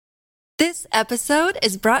This episode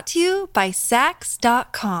is brought to you by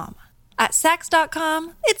Saks.com. At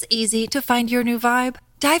Saks.com, it's easy to find your new vibe.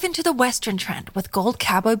 Dive into the Western trend with gold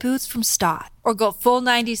cowboy boots from Staud, or go full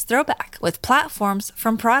 90s throwback with platforms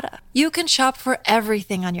from Prada. You can shop for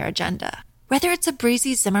everything on your agenda, whether it's a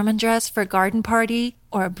breezy Zimmermann dress for a garden party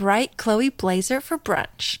or a bright Chloe blazer for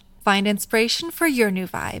brunch. Find inspiration for your new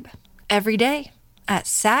vibe every day at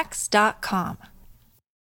Saks.com.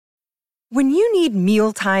 When you need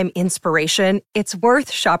mealtime inspiration, it's worth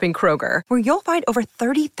shopping Kroger, where you'll find over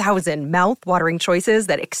 30,000 mouth-watering choices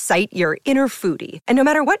that excite your inner foodie. And no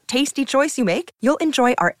matter what tasty choice you make, you'll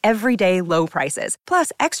enjoy our everyday low prices,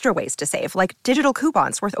 plus extra ways to save, like digital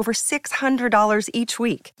coupons worth over $600 each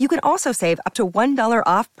week. You can also save up to $1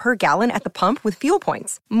 off per gallon at the pump with fuel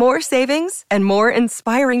points. More savings and more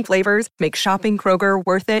inspiring flavors make shopping Kroger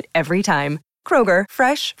worth it every time. Kroger,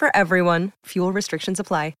 fresh for everyone. Fuel restrictions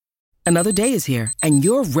apply. Another day is here, and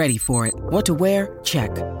you're ready for it. What to wear? Check.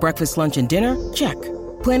 Breakfast, lunch, and dinner? Check.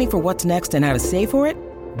 Planning for what's next and how to save for it?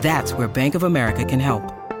 That's where Bank of America can help.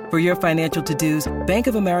 For your financial to-dos, Bank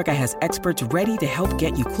of America has experts ready to help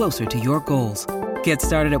get you closer to your goals. Get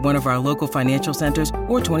started at one of our local financial centers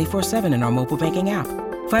or 24/7 in our mobile banking app.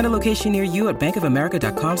 Find a location near you at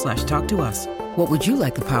bankofamerica.com/talktous. What would you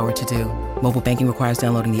like the power to do? Mobile banking requires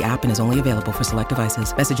downloading the app and is only available for select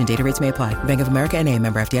devices. Message and data rates may apply. Bank of America N.A.,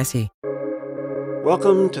 member FDIC.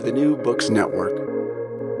 Welcome to the New Books Network.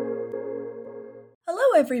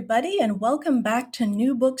 Hello, everybody, and welcome back to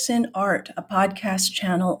New Books in Art, a podcast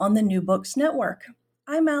channel on the New Books Network.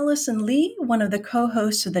 I'm Allison Lee, one of the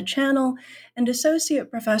co-hosts of the channel and Associate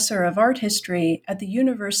Professor of Art History at the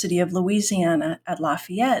University of Louisiana at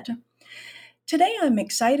Lafayette. Today, I'm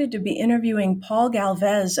excited to be interviewing Paul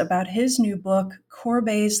Galvez about his new book,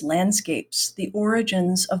 Courbet's Landscapes, The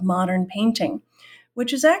Origins of Modern Painting,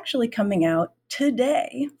 which is actually coming out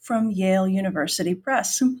today from Yale University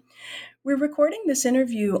Press. We're recording this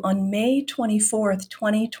interview on May 24th,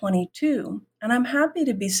 2022, and I'm happy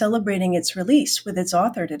to be celebrating its release with its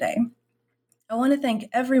author today. I want to thank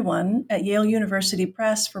everyone at Yale University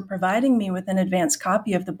Press for providing me with an advance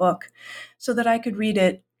copy of the book so that I could read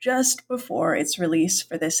it just before its release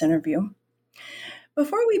for this interview.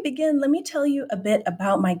 Before we begin, let me tell you a bit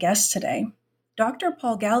about my guest today. Dr.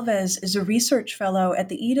 Paul Galvez is a research fellow at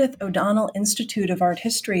the Edith O'Donnell Institute of Art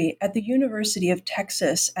History at the University of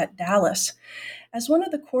Texas at Dallas, as well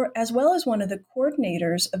as one of the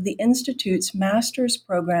coordinators of the Institute's master's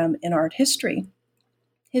program in art history.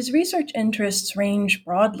 His research interests range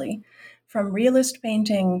broadly, from realist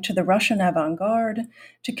painting to the Russian avant-garde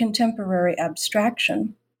to contemporary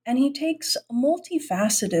abstraction, and he takes a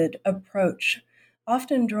multifaceted approach,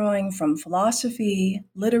 often drawing from philosophy,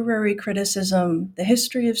 literary criticism, the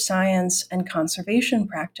history of science, and conservation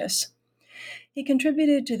practice. He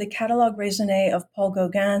contributed to the Catalogue raisonné of Paul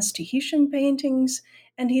Gauguin's Tahitian paintings,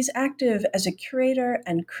 and he's active as a curator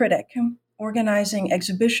and critic, organizing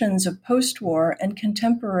exhibitions of post-war and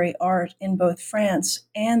contemporary art in both France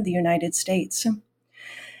and the United States.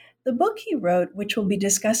 The book he wrote, which we'll be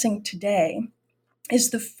discussing today,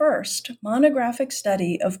 is the first monographic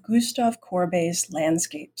study of Gustave Courbet's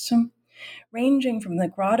landscapes. Ranging from the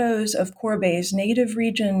grottos of Courbet's native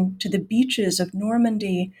region to the beaches of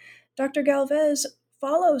Normandy, Dr. Galvez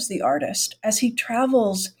follows the artist as he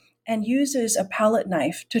travels and uses a palette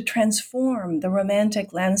knife to transform the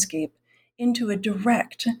romantic landscape into a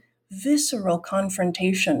direct, visceral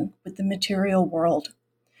confrontation with the material world.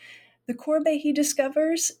 The Courbet he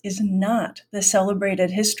discovers is not the celebrated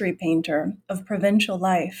history painter of provincial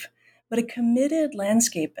life, but a committed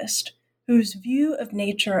landscapist whose view of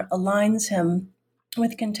nature aligns him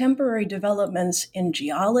with contemporary developments in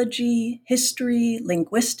geology, history,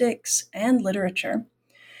 linguistics, and literature.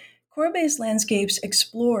 Courbet's Landscapes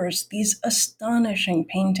explores these astonishing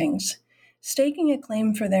paintings, staking a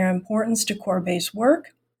claim for their importance to Courbet's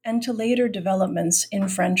work and to later developments in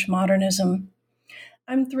French modernism.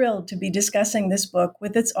 I'm thrilled to be discussing this book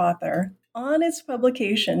with its author on its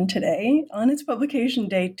publication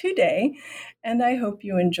day today, and I hope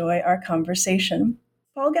you enjoy our conversation.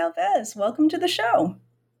 Paul Galvez, welcome to the show.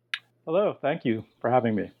 Hello, thank you for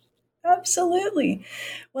having me. Absolutely.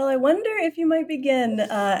 Well, I wonder if you might begin,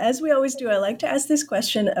 as we always do, I like to ask this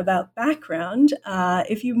question about background.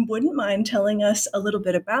 If you wouldn't mind telling us a little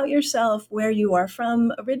bit about yourself, where you are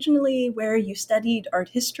from originally, where you studied art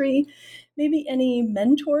history, maybe any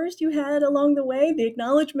mentors you had along the way. The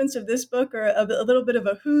acknowledgments of this book are a little bit of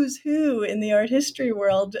a who's who in the art history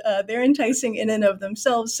world. They're enticing in and of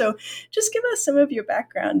themselves. So just give us some of your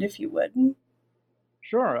background, if you would.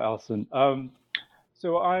 Sure, Allison.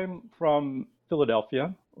 So I'm from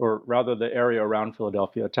Philadelphia, or rather the area around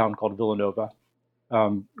Philadelphia, a town called Villanova,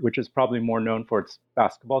 which is probably more known for its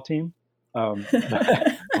basketball team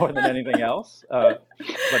more than anything else. But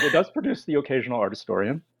it does produce the occasional art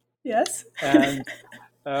historian. Yes. And,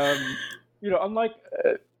 unlike,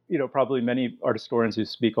 probably many art historians who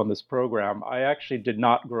speak on this program, I actually did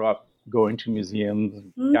not grow up going to museums,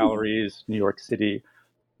 galleries, New York City,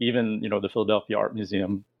 even, the Philadelphia Art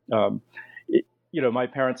Museum. My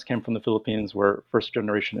parents came from the Philippines, were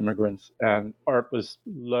first-generation immigrants, and art was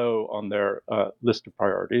low on their list of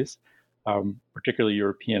priorities, particularly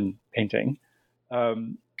European painting.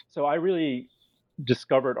 So I really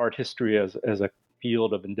discovered art history as a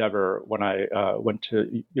field of endeavor when I went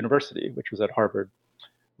to university, which was at Harvard,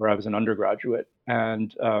 where I was an undergraduate.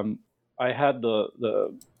 And I had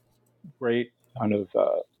the great kind of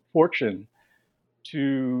fortune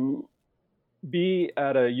to be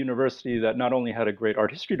at a university that not only had a great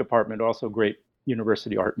art history department, but also a great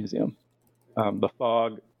university art museum. The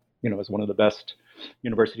FOG, is one of the best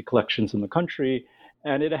university collections in the country.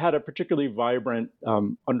 And it had a particularly vibrant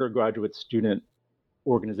undergraduate student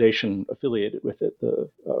organization affiliated with it.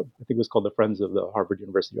 I think it was called the Friends of the Harvard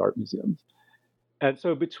University Art Museums. And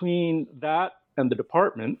so between that and the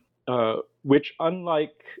department, which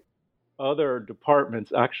unlike other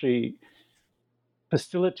departments actually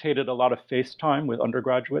facilitated a lot of face time with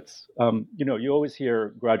undergraduates. You always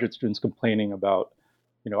hear graduate students complaining about,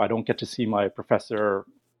 I don't get to see my professor,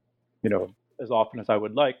 as often as I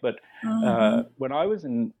would like. But when I was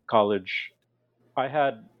in college, I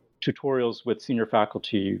had tutorials with senior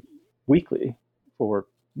faculty weekly for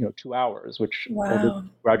 2 hours, which other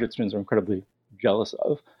graduate students are incredibly jealous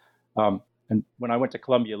of. And when I went to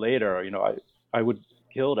Columbia later, I would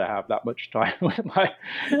kill to have that much time with my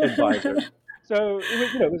advisor. So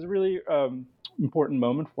it was a really important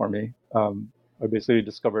moment for me. I basically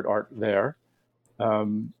discovered art there,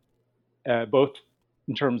 both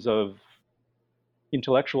in terms of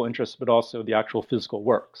intellectual interest, but also the actual physical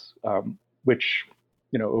works, which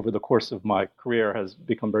over the course of my career has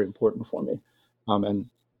become very important for me, and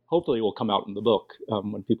hopefully will come out in the book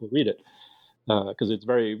when people read it, because it's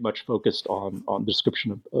very much focused on the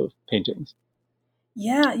description of paintings.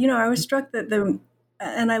 Yeah, I was struck that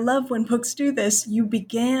and I love when books do this, you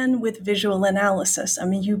began with visual analysis. I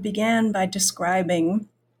mean, you began by describing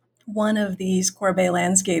one of these Courbet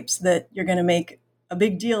landscapes that you're going to make a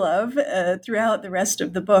big deal of throughout the rest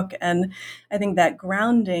of the book. And I think that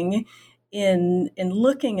grounding in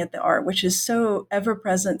looking at the art, which is so ever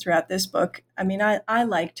present throughout this book. I mean, I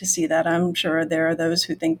like to see that. I'm sure there are those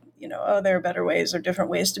who think, there are better ways or different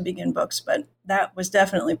ways to begin books, but that was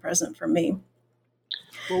definitely present for me.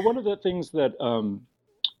 Well, one of the things that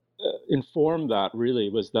informed that really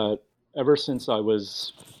was that ever since I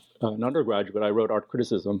was an undergraduate, I wrote art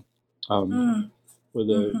criticism for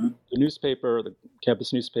the newspaper, the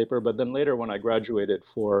campus newspaper, but then later when I graduated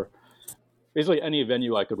for basically any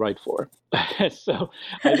venue I could write for. So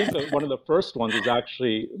I think that one of the first ones was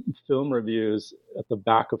actually film reviews at the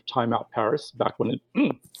back of Time Out Paris, back when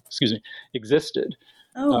it, existed.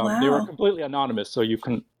 Oh, wow. They were completely anonymous, so you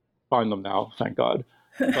couldn't find them now, thank God.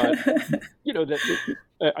 But,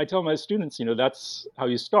 I tell my students, that's how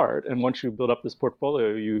you start. And once you build up this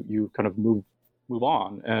portfolio, you kind of move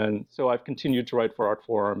on. And so I've continued to write for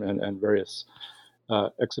Artforum and various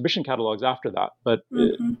exhibition catalogs after that. But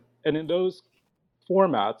and in those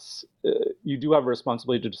formats, you do have a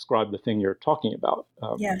responsibility to describe the thing you're talking about.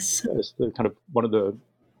 Yes. As the kind of one of the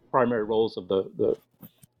primary roles of the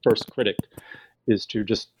first critic is to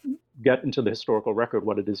just get into the historical record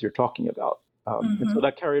what it is you're talking about. And so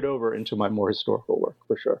that carried over into my more historical work,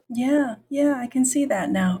 for sure. Yeah, I can see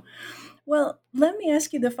that now. Well, let me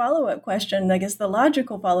ask you the follow-up question, I guess the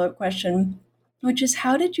logical follow-up question, which is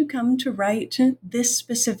how did you come to write this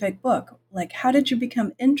specific book? Like, how did you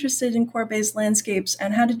become interested in Courbet's landscapes,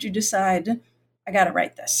 and how did you decide, I got to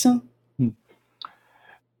write this?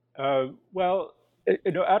 Well,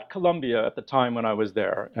 at Columbia at the time when I was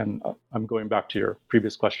there, and I'm going back to your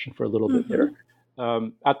previous question for a little bit here.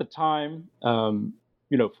 At the time,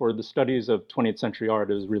 for the studies of 20th century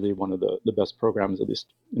art, it was really one of the best programs, at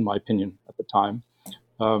least in my opinion, at the time.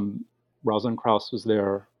 Rosalind Krauss was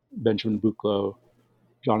there, Benjamin Buchloh,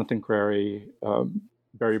 Jonathan Crary,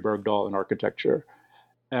 Barry Bergdahl in architecture.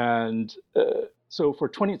 And so for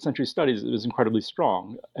 20th century studies, it was incredibly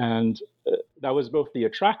strong. And that was both the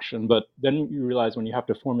attraction, but then you realize when you have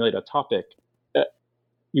to formulate a topic,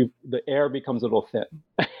 the air becomes a little thin.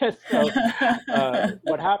 So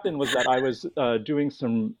what happened was that I was doing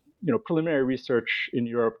some preliminary research in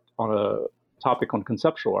Europe on a topic on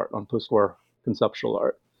conceptual art, on post-war conceptual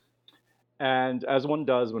art. And as one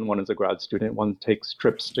does when one is a grad student, one takes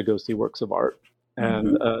trips to go see works of art.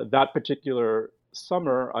 And that particular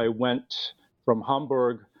summer, I went from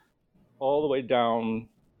Hamburg all the way down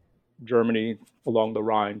Germany along the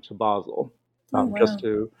Rhine to Basel, just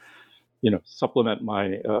to, supplement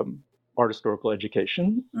my art historical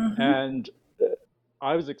education. And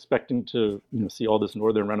I was expecting to, see all this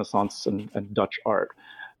Northern Renaissance and Dutch art,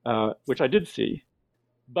 which I did see.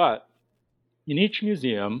 But in each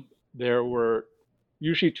museum, there were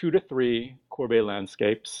usually 2 to 3 Courbet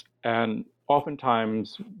landscapes, and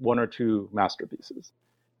oftentimes 1 or 2 masterpieces.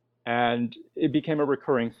 And it became a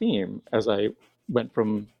recurring theme as I went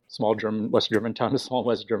from small West German town to small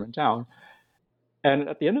West German town. And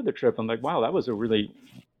at the end of the trip, I'm like, wow, that was a really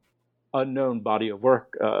unknown body of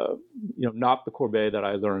work, not the Courbet that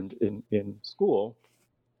I learned in school.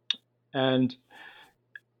 And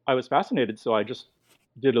I was fascinated, so I just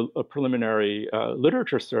did a preliminary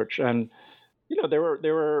literature search, and there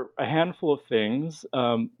were a handful of things,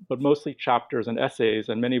 but mostly chapters and essays,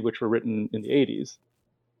 and many of which were written in the 80s.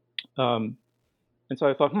 And so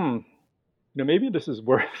I thought, maybe this is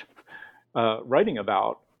worth writing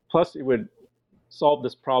about. Plus, it would solve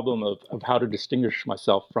this problem of how to distinguish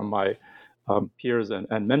myself from my peers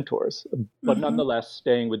and mentors, but nonetheless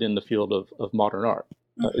staying within the field of modern art.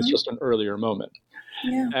 It's just an earlier moment.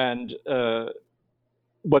 Yeah. And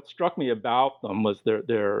what struck me about them was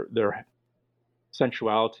their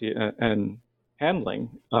sensuality and handling.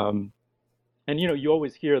 And you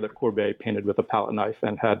always hear that Courbet painted with a palette knife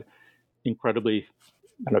and had incredibly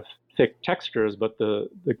kind of thick textures, but the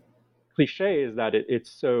cliche is that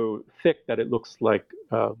it's so thick that it looks like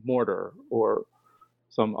mortar or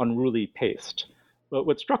some unruly paste. But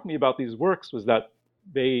what struck me about these works was that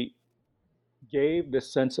they gave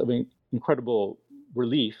this sense of incredible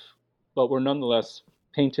relief, but were nonetheless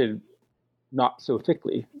painted not so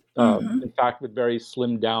thickly. In fact, with very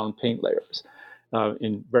slimmed down paint layers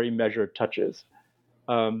in very measured touches.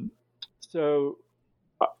 So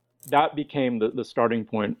that became the starting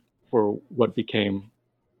point for what became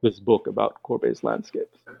this book about Courbet's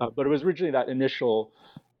landscapes. But it was originally that initial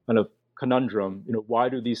kind of conundrum, why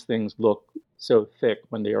do these things look so thick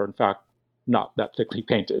when they are in fact not that thickly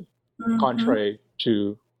painted, contrary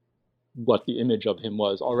to what the image of him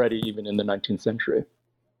was already even in the 19th century.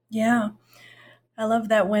 Yeah. I love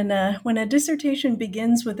that when a dissertation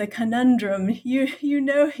begins with a conundrum, you've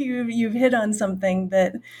hit on something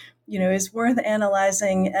that is worth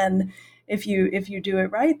analyzing, and if you do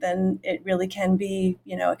it right, then it really can be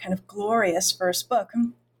a kind of glorious first book.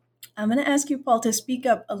 I'm going to ask you, Paul, to speak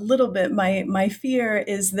up a little bit. My fear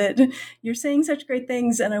is that you're saying such great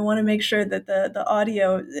things, and I want to make sure that the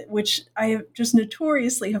audio, which I just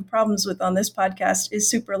notoriously have problems with on this podcast, is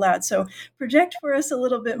super loud. So project for us a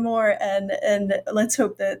little bit more, and let's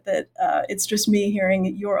hope that it's just me hearing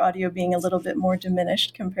your audio being a little bit more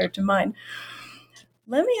diminished compared to mine.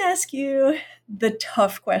 Let me ask you the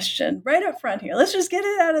tough question right up front here. Let's just get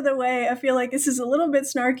it out of the way. I feel like this is a little bit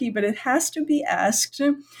snarky, but it has to be asked.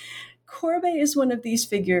 Courbet is one of these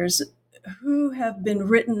figures who have been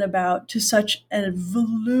written about to such a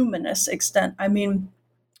voluminous extent. I mean,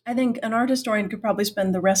 I think an art historian could probably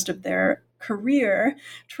spend the rest of their career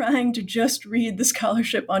trying to just read the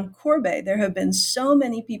scholarship on Courbet. There have been so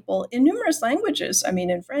many people in numerous languages, I mean,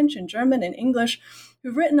 in French, in German, in English,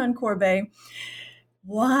 who've written on Courbet.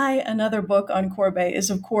 Why another book on Courbet is,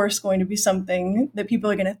 of course, going to be something that people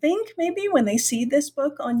are going to think maybe when they see this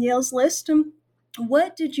book on Yale's list.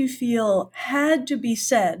 What did you feel had to be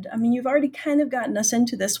said? I mean, you've already kind of gotten us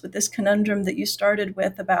into this with this conundrum that you started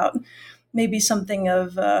with about maybe something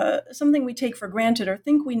we take for granted or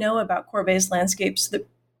think we know about Courbet's landscapes that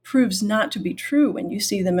proves not to be true when you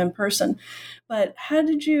see them in person. But how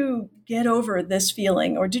did you get over this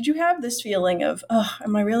feeling? Or did you have this feeling of, oh,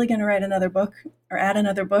 am I really going to write another book or add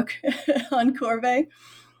another book on Courbet?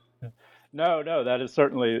 No, that is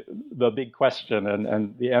certainly the big question.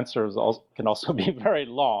 And the answers can also be very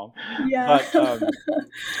long. Yeah. But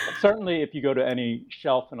certainly if you go to any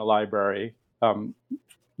shelf in a library,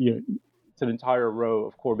 it's an entire row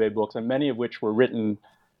of Courbet books, and many of which were written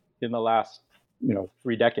in the last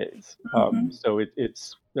 3 decades. So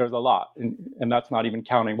there's a lot, and that's not even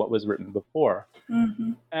counting what was written before.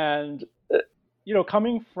 And,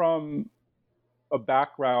 coming from a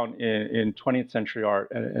background in 20th century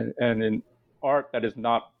art and in art that is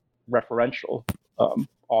not referential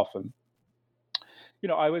often,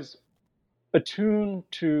 I was attuned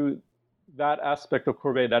to that aspect of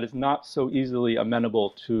Courbet that is not so easily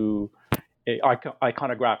amenable to a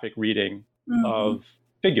iconographic reading of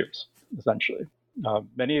figures, essentially.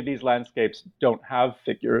 Many of these landscapes don't have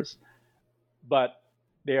figures, but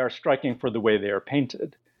they are striking for the way they are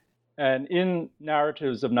painted. And in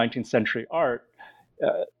narratives of 19th century art,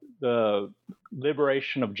 the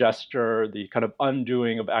liberation of gesture, the kind of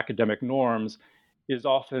undoing of academic norms, is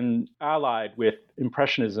often allied with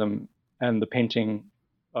Impressionism and the painting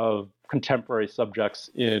of contemporary subjects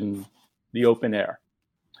in the open air.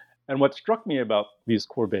 And what struck me about these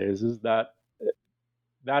Courbets is that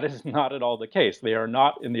that is not at all the case. They are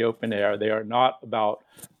not in the open air. They are not about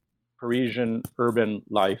Parisian urban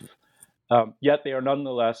life. Yet they are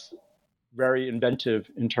nonetheless very inventive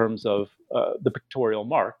in terms of the pictorial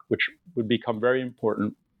mark, which would become very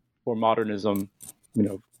important for modernism,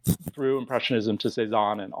 through Impressionism to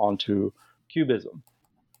Cézanne and on to Cubism.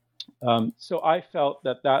 So I felt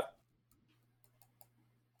that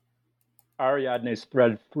Ariadne's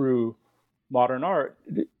thread through modern art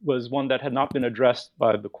was one that had not been addressed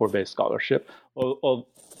by the Courbet scholarship, or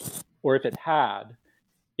if it had,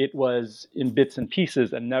 it was in bits and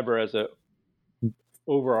pieces and never as a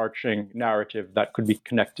overarching narrative that could be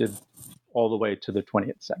connected all the way to the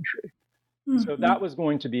 20th century. Mm-hmm. So that was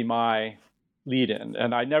going to be my lead-in,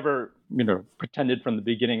 and I never, pretended from the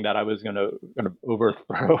beginning that I was going to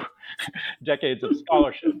overthrow decades of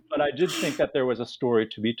scholarship. But I did think that there was a story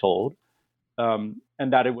to be told, and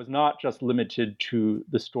that it was not just limited to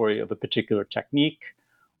the story of a particular technique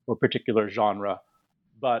or particular genre,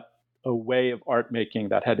 but a way of art making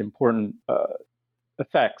that had important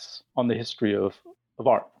effects on the history of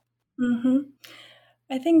art. Mm-hmm.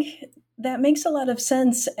 I think that makes a lot of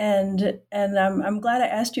sense, and I'm glad I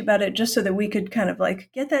asked you about it just so that we could kind of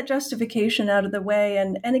get that justification out of the way,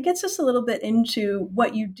 and it gets us a little bit into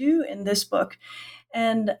what you do in this book.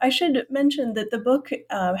 And I should mention that the book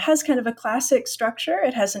has kind of a classic structure.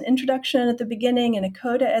 It has an introduction at the beginning and a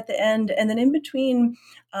coda at the end. And then in between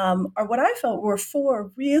are what I felt were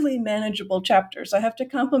 4 really manageable chapters. I have to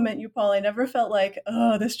compliment you, Paul. I never felt like,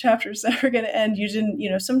 oh, this chapter is never going to end. You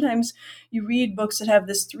didn't, sometimes you read books that have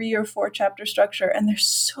this 3 or 4 chapter structure, and they're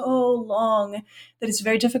so long that it's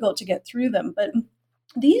very difficult to get through them. But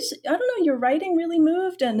these, I don't know, your writing really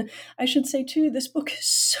moved. And I should say, too, this book is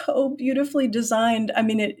so beautifully designed. I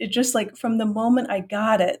mean, it just from the moment I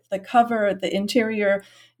got it, the cover, the interior,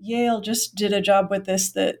 Yale just did a job with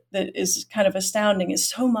this that is kind of astounding. It's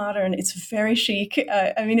so modern. It's very chic.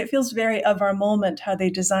 It feels very of our moment how they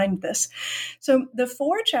designed this. So the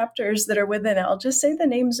 4 chapters that are within it, I'll just say the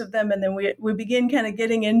names of them, and then we begin kind of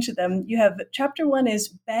getting into them. You have chapter 1 is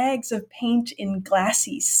Bags of Paint in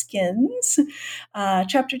Glassy Skins.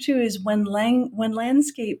 Chapter 2 is When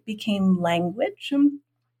Landscape Became Language.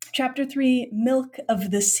 Chapter 3, Milk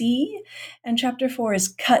of the Sea. And Chapter 4 is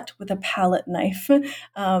Cut with a Palette Knife,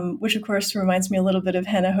 which, of course, reminds me a little bit of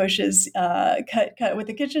Hannah Hosch's Cut with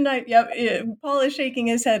a Kitchen Knife. Yep, Paul is shaking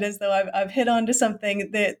his head as though I've hit onto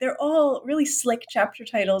something. They're all really slick chapter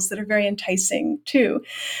titles that are very enticing, too.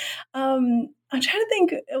 I'm trying to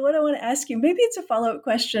think what I want to ask you. Maybe it's a follow-up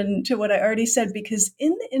question to what I already said, because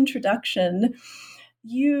in the introduction,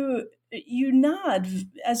 you nod,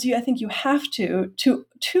 I think you have to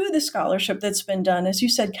the scholarship that's been done, as you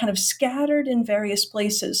said, kind of scattered in various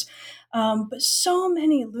places. But so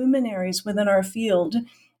many luminaries within our field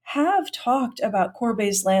have talked about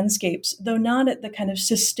Courbet's landscapes, though not at the kind of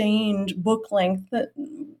sustained book length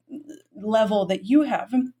level that you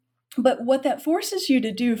have. But what that forces you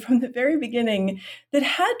to do from the very beginning, that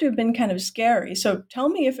had to have been kind of scary, so tell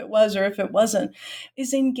me if it was or if it wasn't,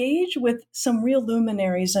 is engage with some real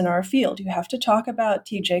luminaries in our field. You have to talk about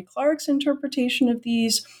T.J. Clarke's interpretation of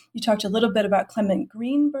these. You talked a little bit about Clement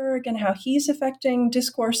Greenberg and how he's affecting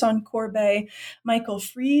discourse on Courbet. Michael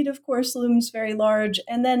Fried, of course, looms very large.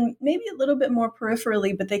 And then maybe a little bit more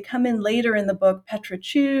peripherally, but they come in later in the book, Petra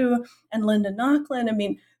Chu and Linda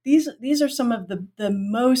Nochlin. These are some of the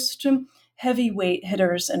most heavyweight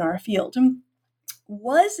hitters in our field.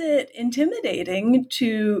 Was it intimidating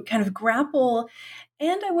to kind of grapple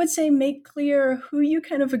and, I would say, make clear who you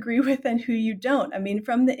kind of agree with and who you don't?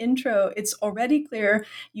 From the intro, it's already clear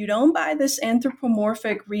you don't buy this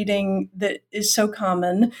anthropomorphic reading that is so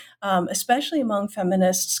common, especially among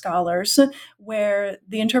feminist scholars, where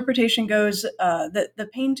the interpretation goes that the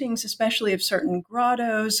paintings, especially of certain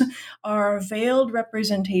grottos, are veiled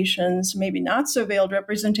representations, maybe not so veiled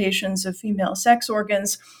representations of female sex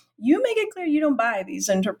organs. You make it clear you don't buy these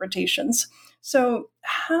interpretations. So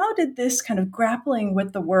how did this kind of grappling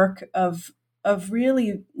with the work of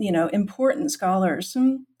really, important scholars,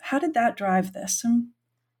 how did that drive this?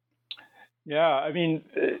 Yeah,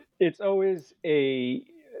 it's always a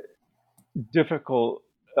difficult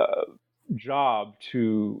job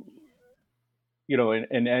to,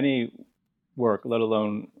 in any work, let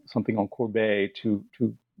alone something on Courbet, to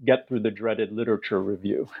get through the dreaded literature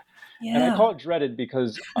review. Yeah. And I call it dreaded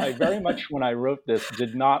because I very much, when I wrote this,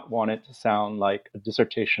 did not want it to sound like a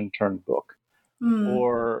dissertation turned book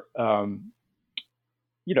or,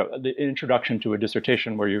 the introduction to a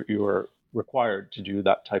dissertation where you are required to do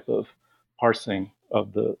that type of parsing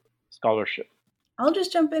of the scholarship. I'll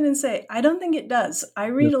just jump in and say, I don't think it does. I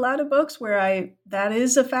read a lot of books where that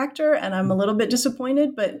is a factor, and I'm a little bit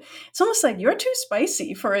disappointed, but it's almost like you're too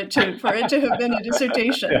spicy for it to have been a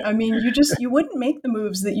dissertation. I mean, you wouldn't make the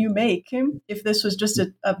moves that you make if this was just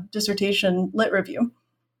a dissertation lit review.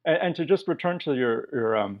 And to just return to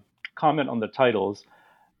your comment on the titles,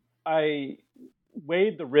 I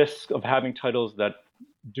weighed the risk of having titles that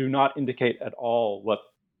do not indicate at all what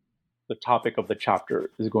the topic of the chapter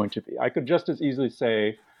is going to be. I could just as easily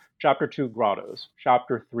say chapter 2, grottos,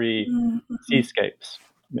 chapter 3, seascapes,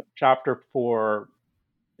 chapter 4,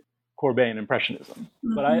 Courbet and Impressionism.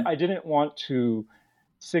 But I didn't want to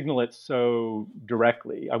signal it so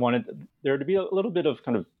directly. I wanted there to be a little bit of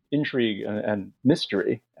kind of intrigue and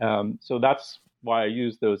mystery. So that's why I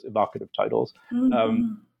used those evocative titles.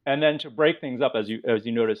 And then to break things up, as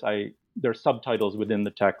you notice, there's subtitles within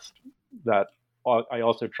the text that I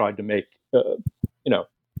also tried to make,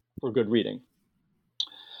 for good reading.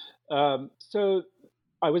 So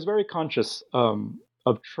I was very conscious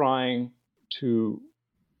of trying to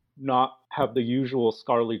not have the usual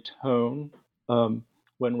scholarly tone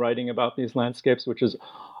when writing about these landscapes, which is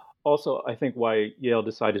also, I think, why Yale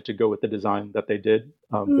decided to go with the design that they did,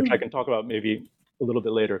 which I can talk about maybe a little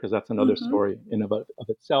bit later, because that's another story in of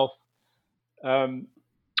itself.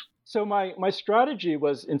 So my strategy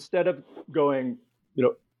was, instead of going,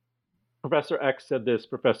 Professor X said this,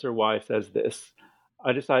 Professor Y says this,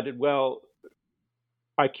 I decided, well,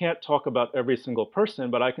 I can't talk about every single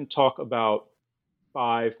person, but I can talk about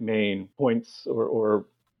 5 main points or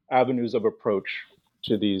avenues of approach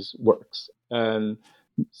to these works. And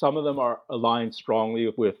some of them are aligned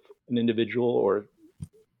strongly with an individual or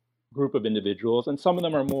group of individuals, and some of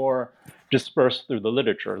them are more dispersed through the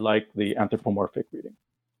literature, like the anthropomorphic reading.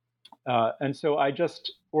 And so I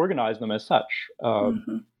just organized them as such,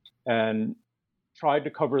 and tried to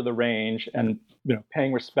cover the range, and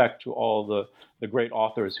paying respect to all the great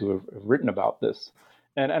authors who have written about this.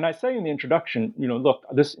 And I say in the introduction, look,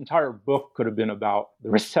 this entire book could have been about the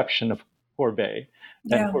reception of Courbet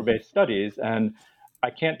and Courbet studies, and I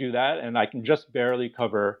can't do that, and I can just barely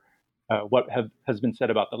cover what has been said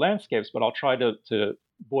about the landscapes, but I'll try to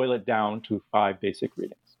boil it down to 5 basic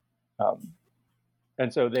readings.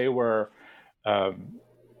 And so they were,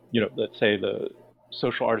 let's say the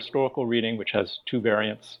social art historical reading, which has 2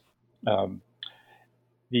 variants,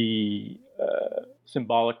 the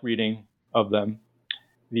symbolic reading of them,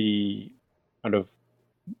 the kind of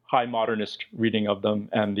high modernist reading of them,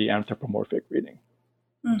 and the anthropomorphic reading.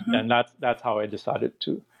 And that's how I decided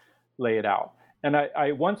to lay it out. And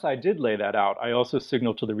I once I did lay that out, I also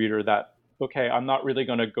signaled to the reader that, okay, I'm not really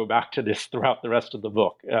going to go back to this throughout the rest of the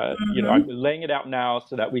book. I'm laying it out now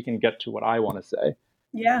so that we can get to what I want to say,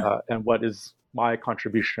 and what is my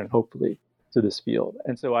contribution, hopefully, to this field.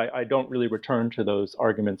 And so I don't really return to those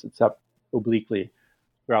arguments except obliquely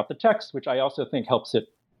throughout the text, which I also think helps it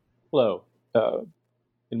flow,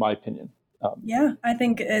 in my opinion. I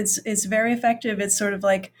think it's very effective. It's sort of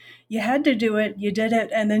like you had to do it, you did it,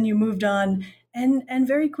 and then you moved on and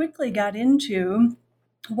very quickly got into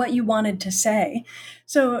what you wanted to say.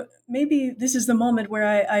 So maybe this is the moment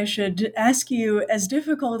where I should ask you, as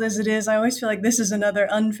difficult as it is, I always feel like this is another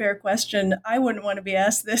unfair question. I wouldn't want to be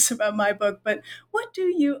asked this about my book, but what do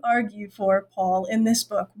you argue for, Paul, in this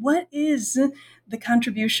book? What is the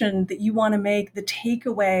contribution that you want to make, the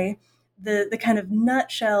takeaway, the kind of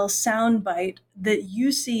nutshell soundbite that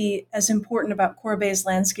you see as important about Courbet's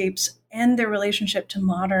landscapes and their relationship to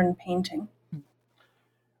modern painting?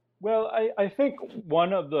 Well, I think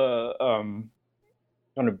one of the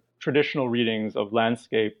kind of traditional readings of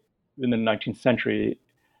landscape in the 19th century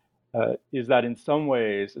is that in some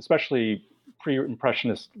ways, especially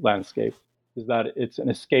pre-Impressionist landscape, is that it's an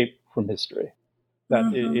escape from history,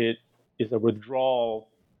 that it is a withdrawal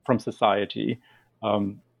from society.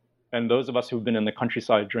 And those of us who've been in the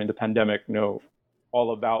countryside during the pandemic know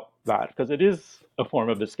all about that, because it is a form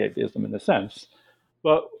of escapism in a sense.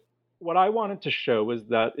 But what I wanted to show was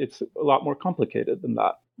that it's a lot more complicated than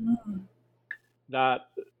that. That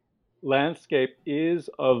landscape is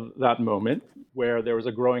of that moment where there was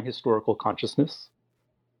a growing historical consciousness,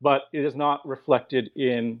 but it is not reflected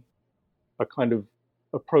in a kind of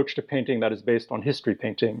approach to painting that is based on history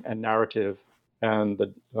painting and narrative and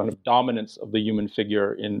the kind of dominance of the human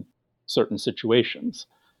figure in certain situations.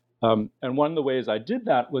 And one of the ways I did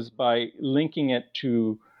that was by linking it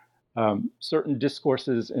to certain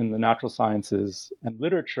discourses in the natural sciences and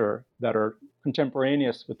literature that are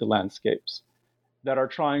contemporaneous with the landscapes, that are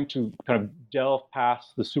trying to kind of delve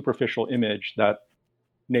past the superficial image that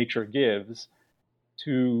nature gives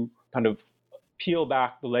to kind of peel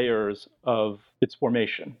back the layers of its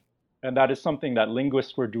formation. And that is something that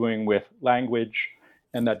linguists were doing with language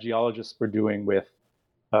and that geologists were doing with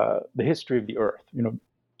the history of the Earth.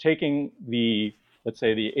 Taking let's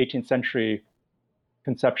say, the 18th century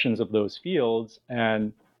conceptions of those fields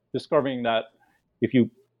and discovering that if you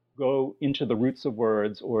go into the roots of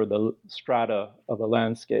words or the strata of a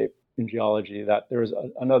landscape in geology, that there is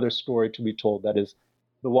another story to be told that is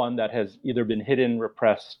the one that has either been hidden,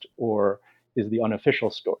 repressed, or is the unofficial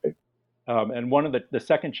story. And one of the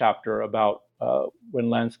second chapter about when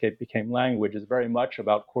landscape became language is very much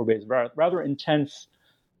about Courbet's rather intense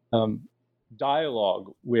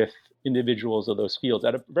dialogue with individuals of those fields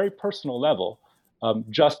at a very personal level,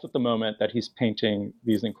 just at the moment that he's painting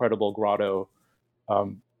these incredible grotto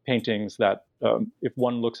paintings that, if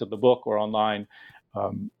one looks at the book or online,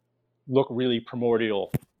 look really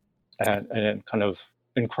primordial and kind of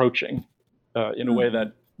encroaching in a way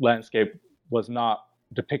that landscape was not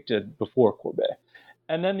depicted before Courbet.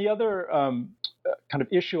 And then the other kind of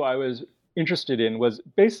issue I was interested in was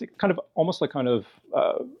almost like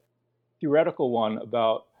theoretical one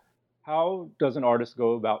about how does an artist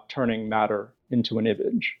go about turning matter into an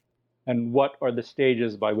image, and what are the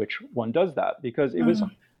stages by which one does that? Because it was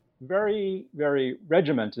very, very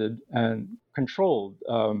regimented and controlled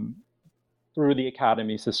through the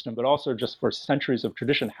academy system, but also just for centuries of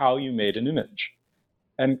tradition, how you made an image.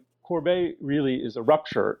 And Courbet really is a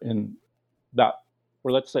rupture in that,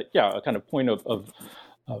 or let's say, a kind of point of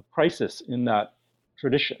crisis in that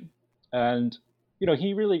tradition. And,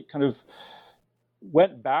 he really kind of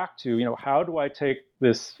went back to, how do I take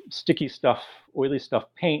this sticky stuff, oily stuff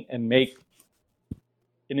paint and make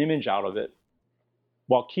an image out of it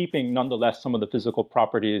while keeping nonetheless some of the physical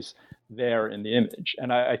properties there in the image.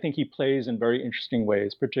 And I think he plays in very interesting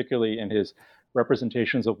ways, particularly in his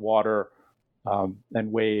representations of water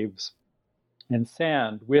and waves and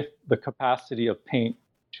sand, with the capacity of paint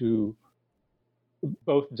to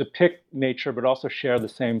both depict nature but also share the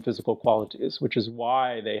same physical qualities, which is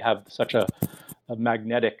why they have such a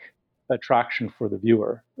magnetic attraction for the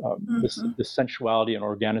viewer. This sensuality and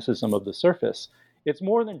organicism of the surface. It's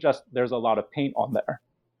more than just there's a lot of paint on there.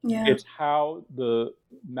 Yeah. It's how the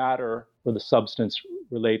matter or the substance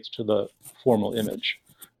relates to the formal image.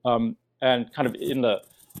 And kind of in the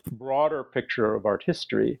broader picture of art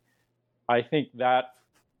history, I think that,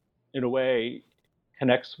 in a way,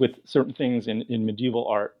 connects with certain things in medieval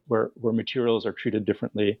art where materials are treated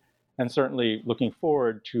differently, and certainly looking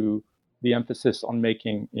forward to the emphasis on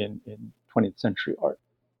making in 20th century art.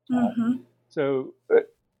 So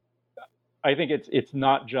I think it's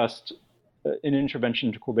not just an intervention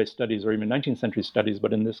into Courbet studies or even 19th century studies,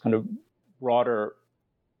 but in this kind of broader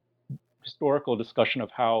historical discussion of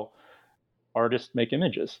how artists make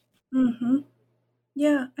images.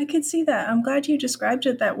 Yeah, I could see that. I'm glad you described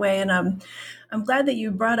it that way. And I'm glad that you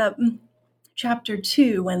brought up chapter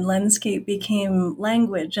 2, when landscape became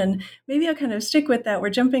language. And maybe I'll kind of stick with that.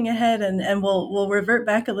 We're jumping ahead and we'll revert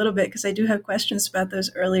back a little bit because I do have questions about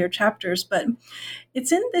those earlier chapters. But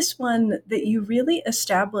it's in this one that you really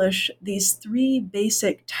establish these 3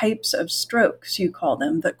 basic types of strokes, you call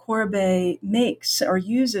them, that Courbet makes or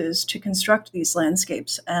uses to construct these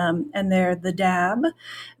landscapes. And they're the dab,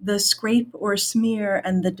 the scrape or smear,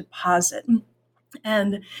 and the deposit.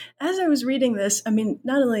 And as I was reading this, I mean,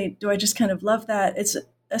 not only do I just kind of love that, it's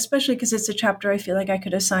especially because it's a chapter I feel like I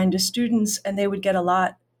could assign to students and they would get a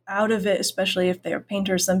lot out of it, especially if they're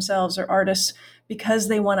painters themselves or artists, because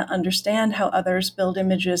they want to understand how others build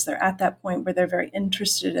images. They're at that point where they're very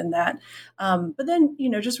interested in that. But then,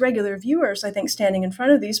 just regular viewers, I think, standing in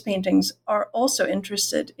front of these paintings are also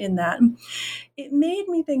interested in that. It made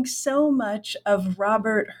me think so much of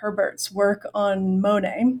Robert Herbert's work on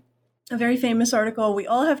Monet, a very famous article we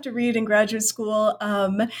all have to read in graduate school.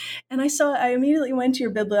 And I immediately went to your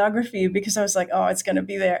bibliography because I was like, oh, it's going to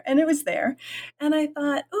be there. And it was there. And I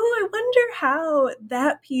thought, I wonder how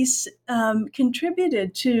that piece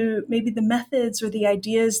contributed to maybe the methods or the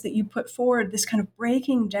ideas that you put forward, this kind of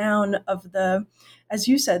breaking down of the, as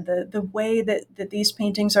you said, the way that these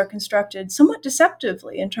paintings are constructed somewhat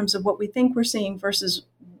deceptively in terms of what we think we're seeing versus,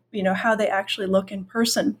 how they actually look in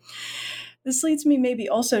person. This leads me maybe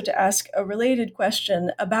also to ask a related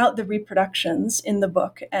question about the reproductions in the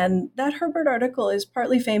book. And that Herbert article is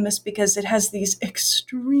partly famous because it has these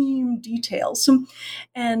extreme details.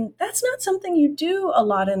 And that's not something you do a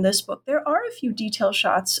lot in this book. There are a few detail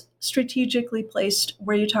shots strategically placed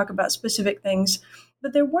where you talk about specific things,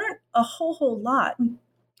 but there weren't a whole lot.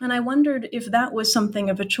 And I wondered if that was something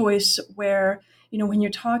of a choice where, when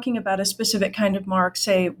you're talking about a specific kind of mark,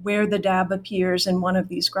 say where the dab appears in one of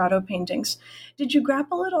these grotto paintings, did you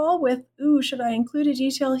grapple at all with, should I include a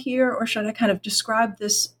detail here, or should I kind of describe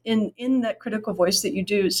this in that critical voice that you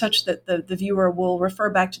do, such that the viewer will refer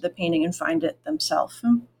back to the painting and find it themselves?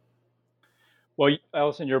 Well,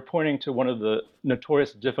 Alison, you're pointing to one of the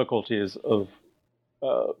notorious difficulties of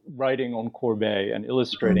writing on Courbet and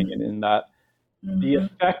illustrating it, in that the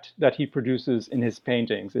effect that he produces in his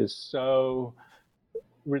paintings is so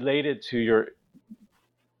related to your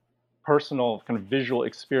personal kind of visual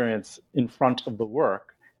experience in front of the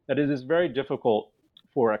work that it is very difficult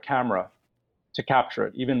for a camera to capture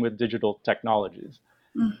it, even with digital technologies.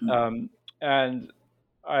 And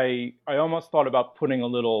I almost thought about putting a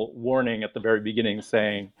little warning at the very beginning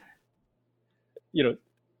saying,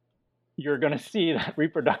 you're going to see that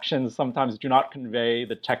reproductions sometimes do not convey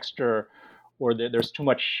the texture, or there's too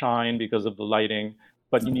much shine because of the lighting,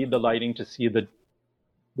 but you need the lighting to see the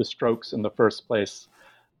strokes in the first place.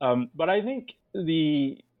 But I think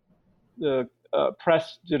the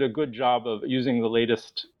press did a good job of using the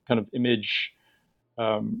latest kind of image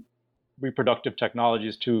reproductive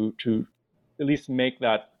technologies to at least make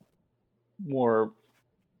that more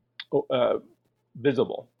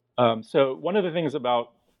visible. So one of the things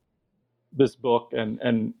about this book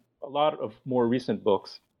and a lot of more recent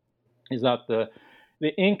books is that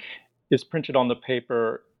the ink is printed on the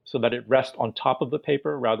paper so that it rests on top of the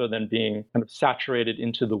paper rather than being kind of saturated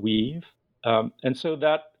into the weave. And so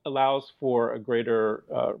that allows for a greater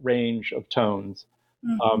range of tones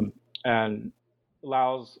and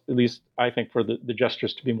allows, at least I think, for the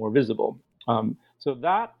gestures to be more visible. So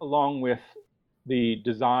that, along with the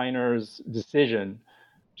designer's decision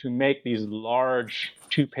to make these large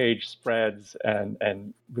 2-page spreads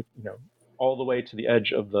and all the way to the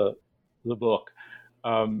edge of the book,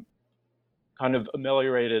 kind of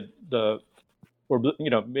ameliorated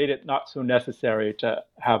made it not so necessary to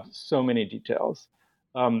have so many details.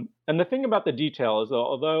 And the thing about the detail is,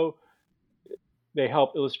 although they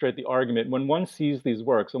help illustrate the argument, when one sees these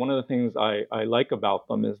works, and one of the things I like about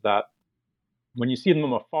them is that when you see them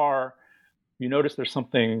from afar, you notice there's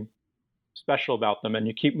something special about them, and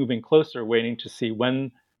you keep moving closer, waiting to see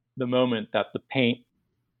when the moment that the paint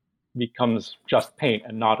becomes just paint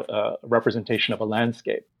and not a representation of a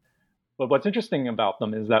landscape. But what's interesting about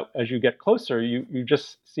them is that as you get closer, you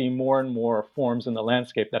just see more and more forms in the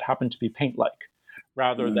landscape that happen to be paint-like,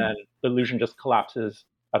 rather than the illusion just collapses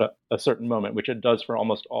at a certain moment, which it does for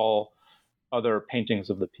almost all other paintings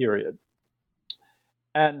of the period.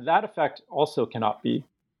 And that effect also cannot be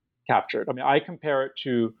captured. I mean, I compare it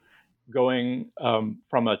to going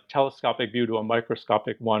from a telescopic view to a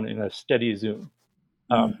microscopic one in a steady zoom,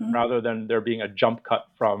 rather than there being a jump cut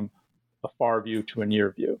from a far view to a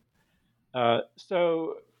near view.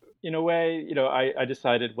 So in a way, I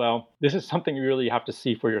decided, well, this is something you really have to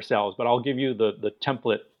see for yourselves, but I'll give you the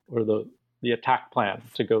template or the attack plan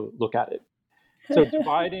to go look at it. So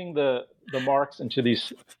dividing the marks into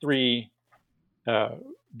these 3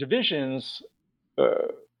 divisions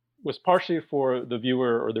was partially for the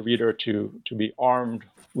viewer or the reader to be armed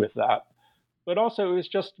with that, but also it was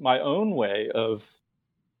just my own way of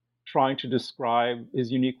trying to describe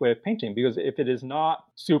his unique way of painting, because if it is not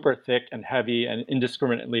super thick and heavy and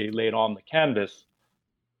indiscriminately laid on the canvas,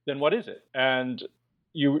 then what is it? And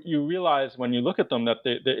you realize when you look at them that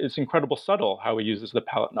it's incredibly subtle how he uses the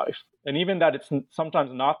palette knife, and even that it's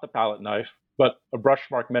sometimes not the palette knife, but a brush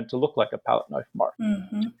mark meant to look like a palette knife mark,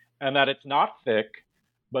 and that it's not thick,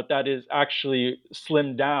 but that is actually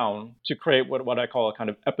slimmed down to create what I call a kind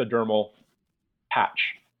of epidermal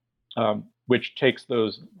patch, which takes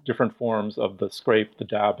those different forms of the scrape, the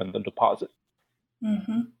dab, and the deposit.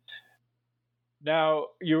 Now,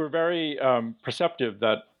 you were very perceptive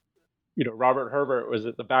that Robert Herbert was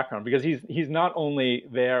at the background, because he's not only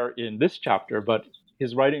there in this chapter, but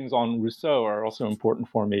his writings on Rousseau are also important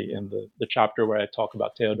for me in the chapter where I talk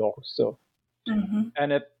about Théodore Rousseau.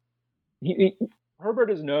 And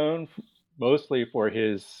Herbert is known mostly for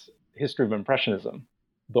his History of Impressionism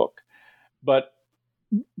book, but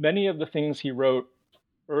many of the things he wrote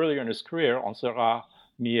earlier in his career on Seurat,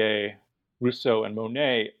 Millet, Rousseau, and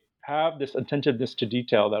Monet have this attentiveness to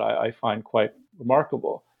detail that I find quite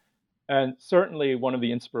remarkable. And certainly one of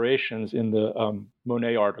the inspirations in the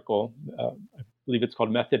Monet article, I believe it's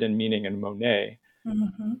called Method and Meaning in Monet,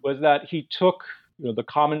 was that he took the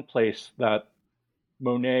commonplace that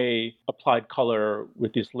Monet applied color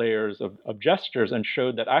with these layers of gestures and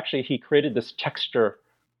showed that actually he created this texture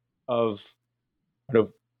of kind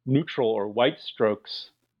of neutral or white strokes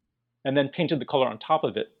and then painted the color on top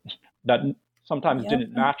of it that sometimes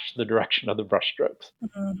didn't match the direction of the brush strokes.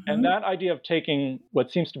 And that idea of taking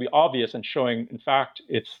what seems to be obvious and showing, in fact,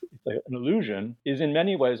 it's an illusion is in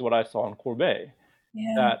many ways what I saw in Courbet.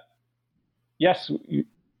 That, yes,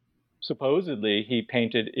 supposedly he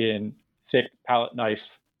painted in thick palette knife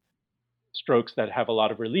strokes that have a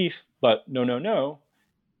lot of relief, but no.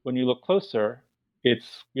 When you look closer,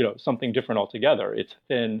 it's something different altogether. It's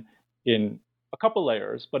thin in a couple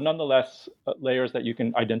layers, but nonetheless layers that you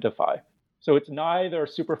can identify. So it's neither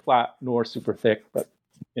super flat nor super thick, but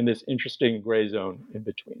in this interesting gray zone in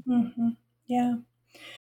between. Yeah.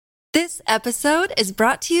 This episode is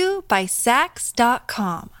brought to you by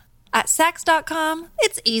Saks.com. At Saks.com,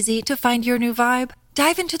 it's easy to find your new vibe.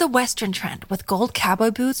 Dive into the Western trend with gold cowboy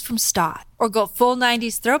boots from Stott, or go full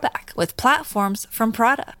 90s throwback with platforms from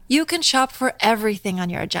Prada. You can shop for everything on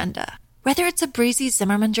your agenda, whether it's a breezy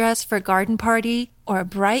Zimmermann dress for a garden party or a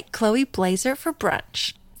bright Chloe blazer for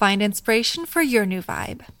brunch. Find inspiration for your new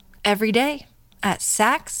vibe every day at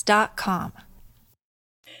Saks.com.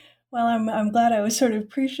 Well, I'm glad I was sort of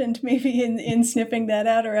prescient maybe in snipping that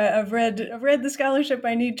out, or I've read the scholarship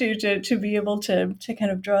I need to be able to kind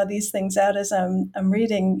of draw these things out as I'm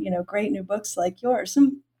reading great new books like yours.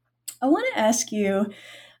 I want to ask you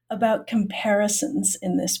about comparisons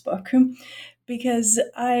in this book, because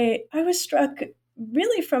I was struck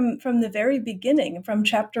really from the very beginning, from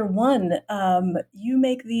chapter 1. You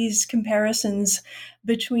make these comparisons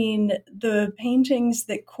between the paintings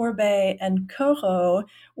that Courbet and Corot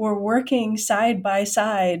were working side by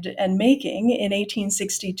side and making in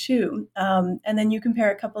 1862. And then you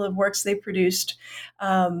compare a couple of works they produced.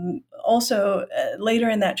 Also, later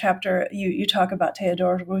in that chapter, you talk about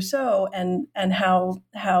Théodore Rousseau and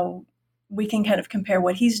how we can kind of compare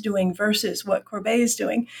what he's doing versus what Courbet is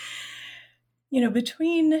doing.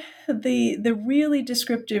 Between the really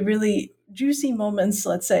descriptive, really juicy moments,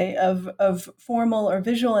 let's say, of formal or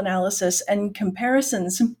visual analysis and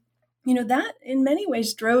comparisons, that in many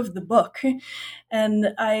ways drove the book.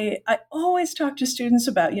 And I always talk to students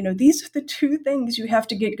about, these are the two things you have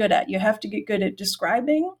to get good at. You have to get good at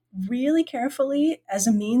describing really carefully as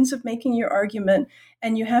a means of making your argument,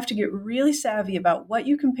 and you have to get really savvy about what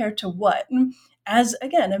you compare to what as,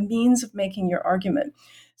 again, a means of making your argument.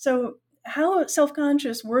 So how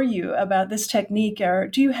self-conscious were you about this technique? Or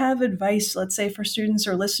do you have advice, let's say, for students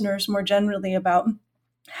or listeners more generally about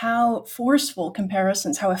how forceful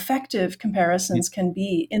comparisons, how effective comparisons can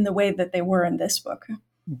be in the way that they were in this book?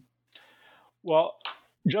 Well,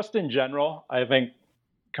 just in general, I think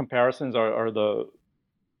comparisons are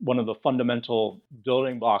one of the fundamental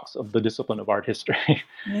building blocks of the discipline of art history.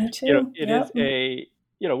 Me too. It is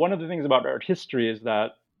one of the things about art history is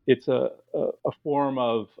that it's a form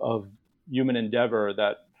of human endeavor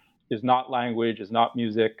that is not language, is not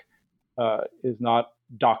music, is not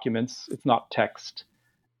documents, it's not text.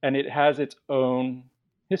 And it has its own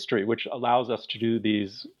history, which allows us to do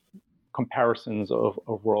these comparisons of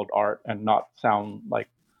world art and not sound like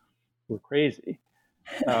we're crazy.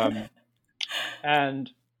 And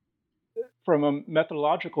from a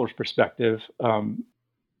methodological perspective,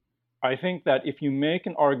 I think that if you make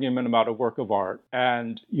an argument about a work of art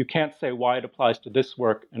and you can't say why it applies to this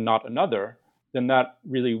work and not another, then that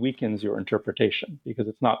really weakens your interpretation because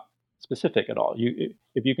it's not specific at all.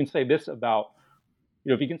 If you can say this about,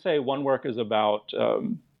 if you can say one work is about,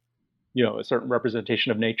 a certain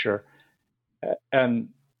representation of nature, and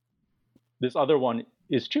this other one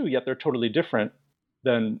is too, yet they're totally different,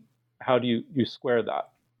 then how do you square that?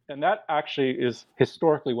 And that actually is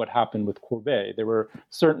historically what happened with Courbet. There were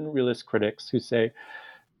certain realist critics who say,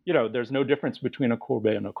 there's no difference between a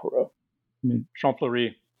Courbet and a Corot. I mean,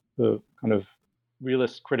 Champfleury, the kind of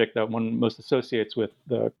realist critic that one most associates with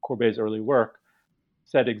the Courbet's early work,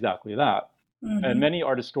 said exactly that. Mm-hmm. And many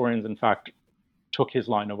art historians, in fact, took his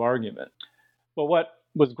line of argument. But what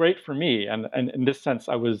was great for me, and in this sense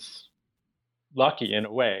I was lucky in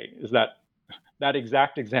a way, is that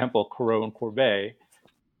exact example, Corot and Courbet,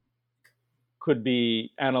 could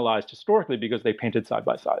be analyzed historically because they painted side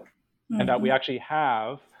by side. Mm-hmm. And that we actually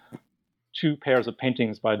have two pairs of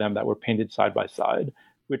paintings by them that were painted side by side,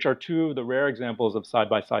 which are two of the rare examples of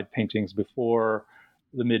side-by-side paintings before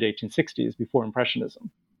the mid-1860s, before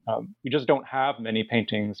Impressionism. We just don't have many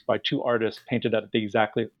paintings by two artists painted at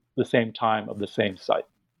exactly the same time of the same site.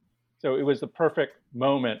 So it was the perfect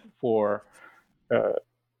moment for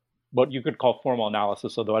what you could call formal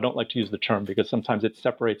analysis, although I don't like to use the term because sometimes it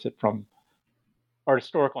separates it from art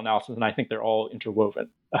historical analysis, and I think they're all interwoven.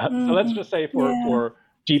 So let's just say for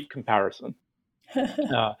deep comparison.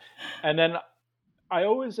 And then I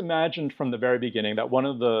always imagined from the very beginning that one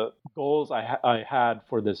of the goals I had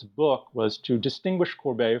for this book was to distinguish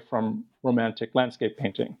Courbet from Romantic landscape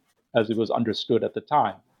painting, as it was understood at the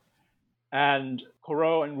time. And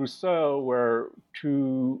Corot and Rousseau were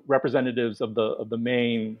two representatives of the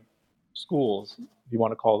main schools, if you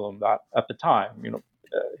want to call them that, at the time.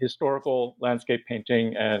 Historical landscape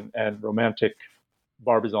painting and Romantic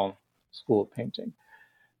Barbizon school of painting.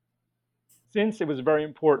 Since it was very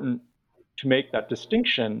important to make that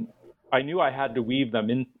distinction, I knew I had to weave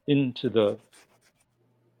them into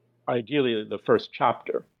ideally the first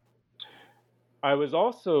chapter. I was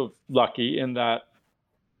also lucky in that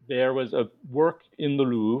there was a work in the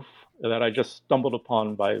Louvre that I just stumbled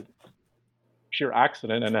upon by sheer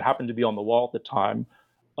accident, and it happened to be on the wall at the time,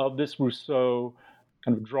 of this Rousseau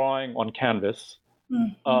kind of drawing on canvas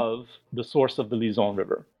of the source of the Lison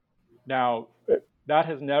River. Now, that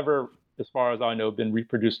has never, as far as I know, been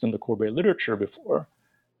reproduced in the Courbet literature before.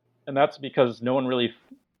 And that's because no one really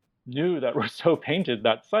knew that Rousseau painted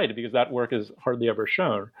that site, because that work is hardly ever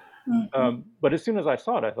shown. But as soon as I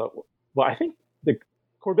saw it, I thought, well, I think the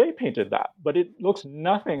Courbet painted that, but it looks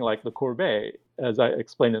nothing like the Courbet, as I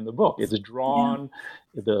explained in the book. It's drawn,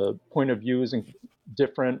 the point of view is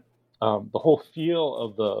different, the whole feel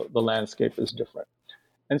of the landscape is different.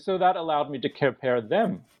 And so that allowed me to compare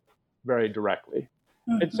them very directly.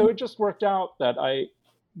 And so it just worked out that I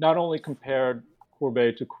not only compared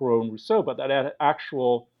Courbet to Corot and Rousseau, but that I had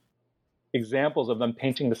actual examples of them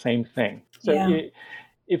painting the same thing. So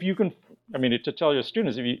if you can, to tell your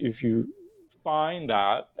students, if you find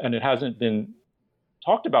that and it hasn't been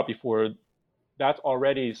talked about before, that's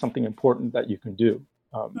already something important that you can do.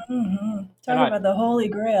 Talking about the Holy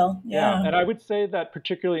Grail. Yeah. And I would say that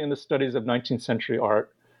particularly in the studies of 19th century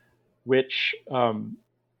art, which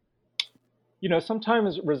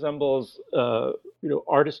sometimes resembles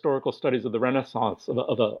art historical studies of the Renaissance, of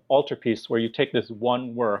an altarpiece, where you take this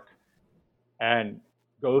one work and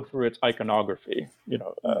go through its iconography,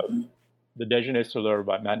 the Déjeuner sur l'Eure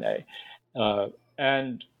by Manet.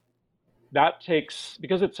 And that takes,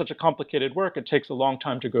 because it's such a complicated work, it takes a long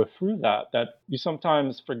time to go through that you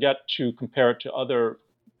sometimes forget to compare it to other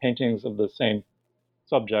paintings of the same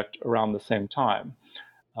subject around the same time,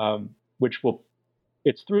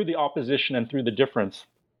 it's through the opposition and through the difference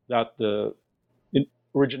that the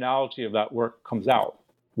originality of that work comes out,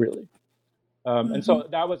 really. And so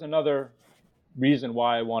that was another reason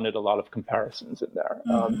why I wanted a lot of comparisons in there.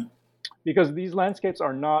 Because these landscapes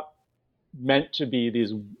are not meant to be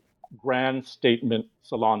these grand statement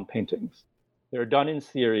salon paintings. They're done in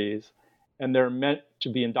series, and they're meant to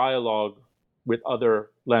be in dialogue with other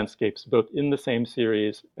landscapes, both in the same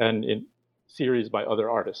series and in series by other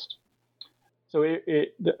artists. So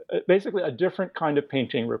basically, a different kind of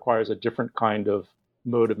painting requires a different kind of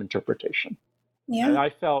mode of interpretation. Yeah. And I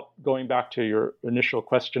felt, going back to your initial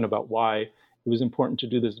question about why it was important to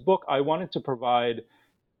do this book, I wanted to provide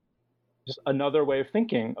just another way of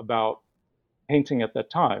thinking about painting at that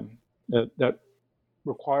time that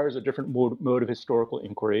requires a different mode of historical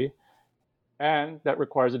inquiry, and that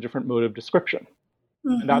requires a different mode of description.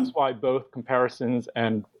 And that's why both comparisons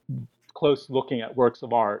and close looking at works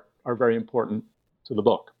of art are very important to the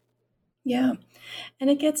book. Yeah. And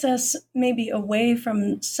it gets us maybe away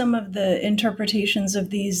from some of the interpretations of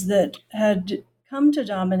these that had come to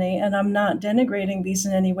dominate. And I'm not denigrating these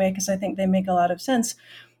in any way, because I think they make a lot of sense.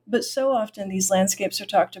 But so often these landscapes are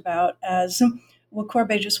talked about as, well,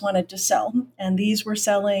 Courbet just wanted to sell, and these were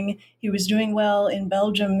selling. He was doing well in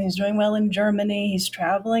Belgium. He's doing well in Germany. He's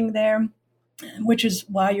traveling there, which is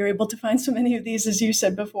why you're able to find so many of these, as you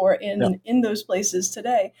said before, in those places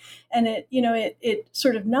today. And it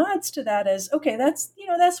sort of nods to that as, okay, that's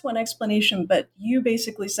one explanation, but you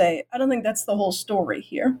basically say, I don't think that's the whole story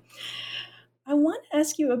here. I want to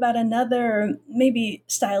ask you about another maybe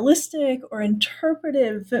stylistic or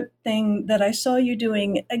interpretive thing that I saw you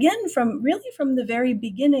doing, again, from the very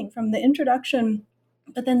beginning, from the introduction,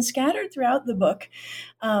 but then scattered throughout the book.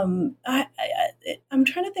 I'm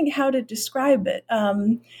trying to think how to describe it.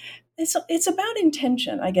 It's about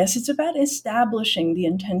intention, I guess. It's about establishing the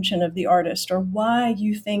intention of the artist, or why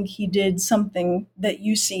you think he did something that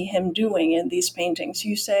you see him doing in these paintings.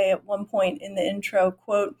 You say at one point in the intro,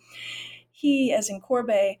 quote, he, as in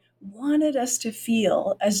Courbet, wanted us to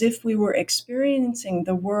feel as if we were experiencing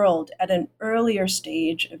the world at an earlier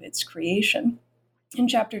stage of its creation. In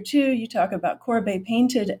chapter 2, you talk about Courbet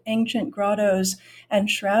painted ancient grottos and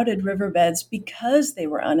shrouded riverbeds because they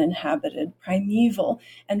were uninhabited, primeval,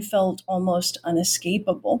 and felt almost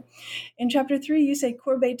unescapable. In chapter 3, you say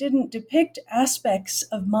Courbet didn't depict aspects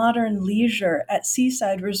of modern leisure at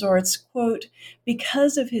seaside resorts, quote,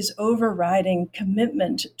 because of his overriding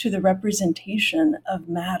commitment to the representation of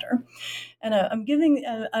matter. And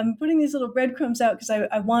I'm putting these little breadcrumbs out because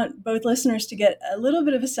I want both listeners to get a little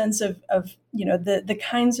bit of a sense of the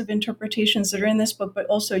kinds of interpretations that are in this book, but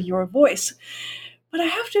also your voice. But I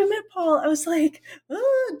have to admit, Paul, I was like,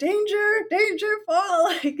 oh, danger,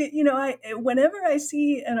 Paul. Whenever I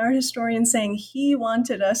see an art historian saying he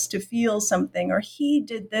wanted us to feel something or he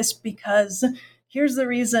did this because here's the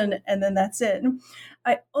reason, and then that's it,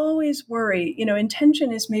 I always worry,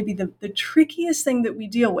 intention is maybe the trickiest thing that we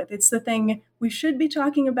deal with. It's the thing we should be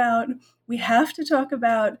talking about, we have to talk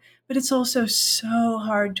about, but it's also so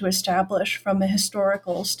hard to establish from a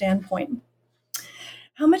historical standpoint.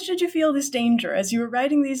 How much did you feel this danger as you were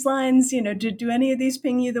writing these lines? Do any of these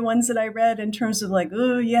ping you, the ones that I read, in terms of like,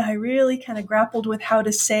 oh yeah, I really kind of grappled with how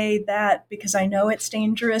to say that because I know it's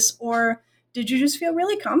dangerous? Or did you just feel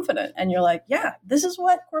really confident and you're like, yeah, this is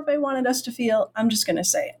what Courbet wanted us to feel, I'm just going to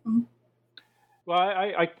say it? Well,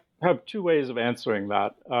 I have two ways of answering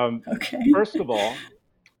that. Okay. First of all,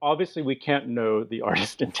 obviously we can't know the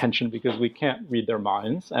artist's intention because we can't read their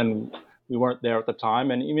minds and we weren't there at the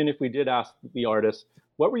time. And even if we did ask the artist,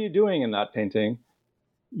 what were you doing in that painting?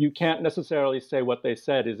 You can't necessarily say what they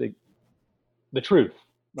said is the truth.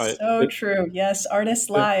 Right? So true. Yes, artists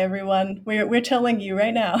lie, everyone. We're telling you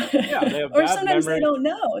right now. Yeah, they have or bad sometimes memory. They don't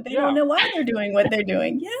know. They don't know why they're doing what they're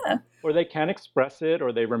doing. Yeah. Or they can't express it,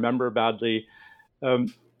 or they remember badly.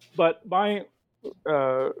 But my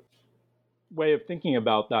way of thinking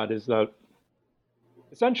about that is that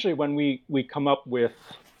essentially when we come up with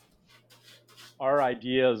our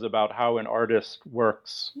ideas about how an artist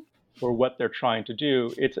works or what they're trying to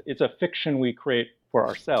do, it's a fiction we create for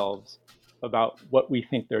ourselves about what we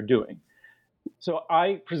think they're doing. So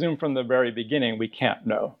I presume from the very beginning we can't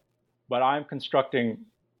know, but I'm constructing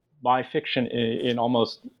my fiction in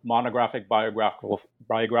almost monographic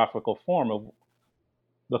biographical form of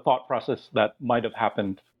the thought process that might have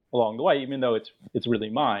happened along the way, even though it's really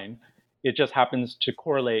mine. It just happens to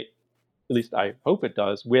correlate, at least I hope it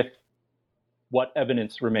does, with what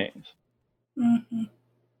evidence remains. Mm-hmm.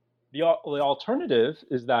 The alternative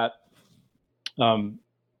is that I'm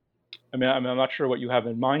not sure what you have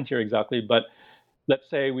in mind here exactly, but let's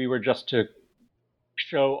say we were just to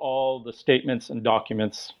show all the statements and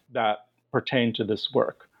documents that pertain to this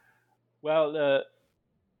work. Well,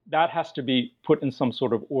 that has to be put in some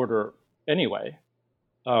sort of order anyway.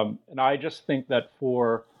 And I just think that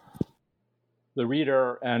for the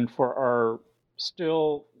reader and for our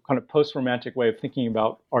still kind of post-romantic way of thinking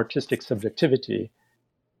about artistic subjectivity,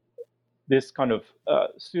 this kind of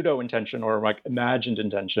pseudo-intention or like imagined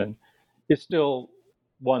intention is still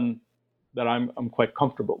one that I'm quite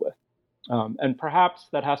comfortable with. And perhaps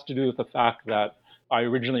that has to do with the fact that I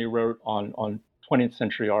originally wrote on 20th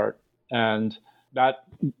century art, and that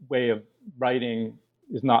way of writing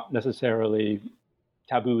is not necessarily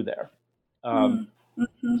taboo there,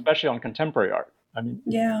 especially on contemporary art. I mean,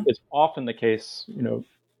 It's often the case,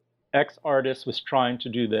 X artist was trying to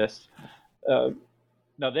do this.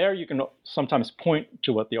 Now there you can sometimes point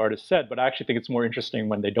to what the artist said, but I actually think it's more interesting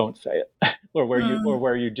when they don't say it or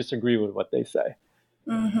where you disagree with what they say.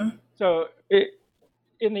 Mm-hmm. So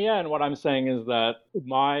in the end, what I'm saying is that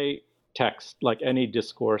my text, like any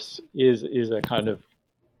discourse, is a kind of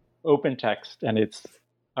open text, and it's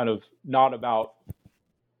kind of not about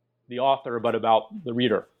the author, but about the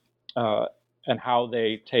reader and how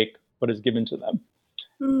they take what is given to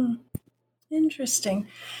them. Interesting.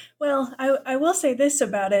 Well, I will say this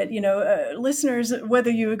about it, listeners,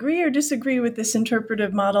 whether you agree or disagree with this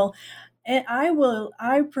interpretive model,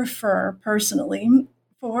 I prefer personally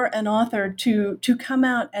for an author to come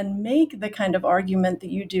out and make the kind of argument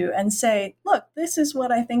that you do and say, look, this is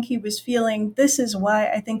what I think he was feeling. This is why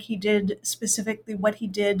I think he did specifically what he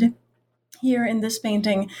did here in this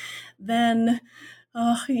painting. Then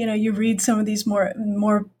you read some of these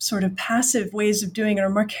more sort of passive ways of doing it or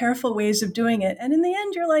more careful ways of doing it. And in the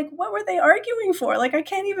end, you're like, what were they arguing for? Like, I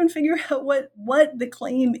can't even figure out what the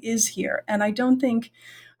claim is here. And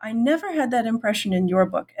I never had that impression in your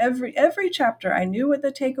book. Every chapter, I knew what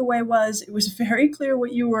the takeaway was. It was very clear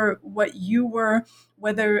what you were,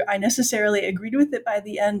 whether I necessarily agreed with it by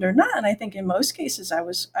the end or not. And I think in most cases, I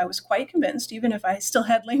was quite convinced, even if I still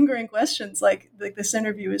had lingering questions like this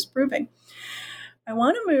interview is proving. I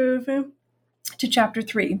want to move to chapter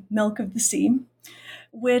 3, Milk of the Sea.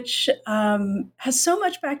 which has so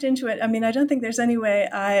much packed into it. I mean, I don't think there's any way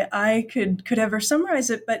I could ever summarize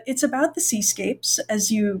it, but it's about the seascapes,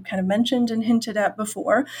 as you kind of mentioned and hinted at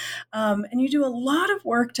before. And you do a lot of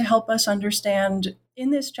work to help us understand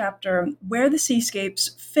in this chapter where the seascapes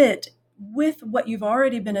fit with what you've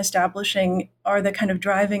already been establishing are the kind of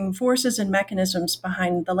driving forces and mechanisms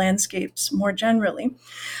behind the landscapes more generally.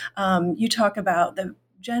 You talk about the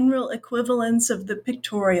general equivalence of the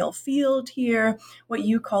pictorial field here, what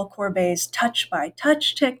you call Courbet's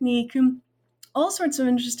touch-by-touch technique, all sorts of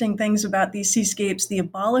interesting things about these seascapes, the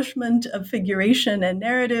abolishment of figuration and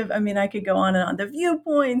narrative. I mean, I could go on and on, the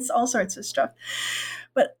viewpoints, all sorts of stuff.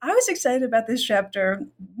 But I was excited about this chapter,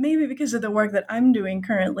 maybe because of the work that I'm doing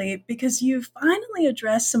currently, because you finally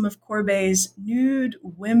address some of Courbet's nude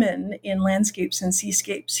women in landscapes and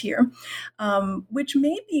seascapes here, which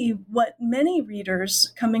may be what many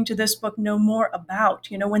readers coming to this book know more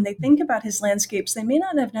about. You know, when they think about his landscapes, they may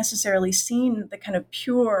not have necessarily seen the kind of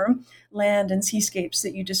pure land and seascapes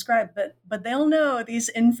that you describe, but they'll know these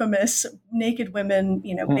infamous naked women,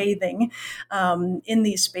 you know, bathing in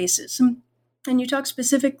these spaces. And you talk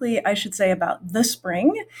specifically, I should say, about The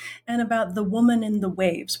Spring and about The Woman in the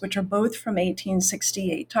Waves, which are both from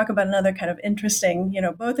 1868. Talk about another kind of interesting, you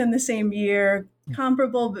know, both in the same year,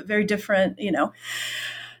 comparable but very different, you know.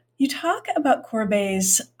 You talk about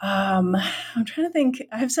Courbet's, I'm trying to think,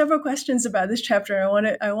 I have several questions about this chapter. I want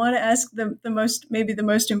to ask maybe the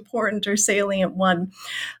most important or salient one.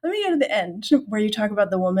 Let me go to the end where you talk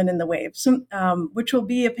about The Woman in the Waves, which will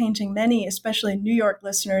be a painting many, especially New York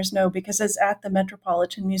listeners, know because it's at the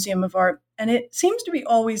Metropolitan Museum of Art. And it seems to be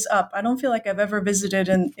always up. I don't feel like I've ever visited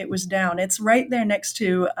and it was down. It's right there next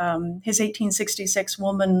to his 1866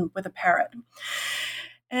 Woman with a Parrot.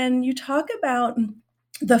 And you talk about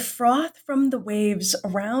the froth from the waves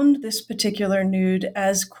around this particular nude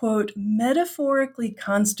as, quote, metaphorically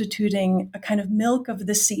constituting a kind of milk of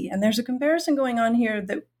the sea. And there's a comparison going on here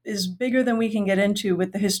that is bigger than we can get into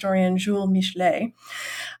with the historian Jules Michelet.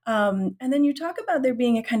 And then you talk about there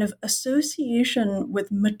being a kind of association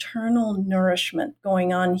with maternal nourishment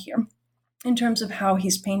going on here, in terms of how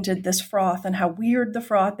he's painted this froth and how weird the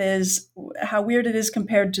froth is, how weird it is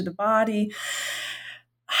compared to the body.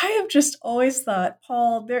 I have just always thought,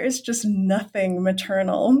 Paul, there is just nothing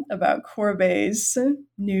maternal about Courbet's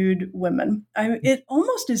nude women. It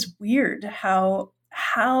almost is weird how,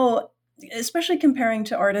 especially comparing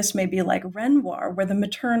to artists maybe like Renoir, where the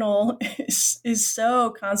maternal is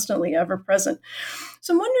so constantly ever present.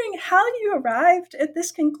 So I'm wondering how you arrived at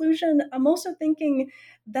this conclusion. I'm also thinking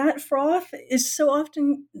that froth is so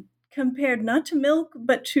often compared not to milk,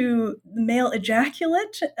 but to male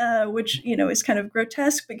ejaculate, which, you know, is kind of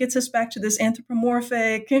grotesque, but gets us back to this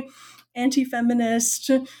anthropomorphic, anti-feminist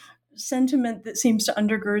sentiment that seems to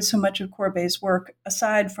undergird so much of Courbet's work,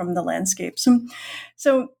 aside from the landscapes.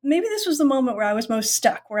 So maybe this was the moment where I was most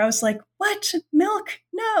stuck, where I was like, what? Milk?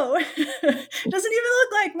 No, it doesn't even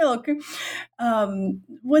look like milk.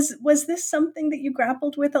 Was this something that you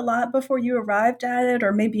grappled with a lot before you arrived at it,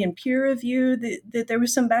 or maybe in peer review that there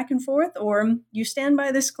was some back and forth, or you stand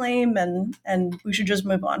by this claim and we should just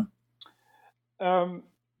move on?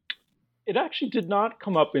 It actually did not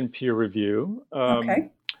come up in peer review.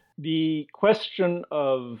 Okay. The question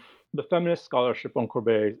of the feminist scholarship on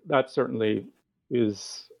Courbet, that certainly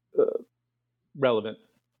is relevant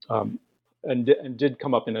and did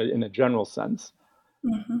come up in a general sense.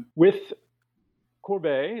 Mm-hmm. With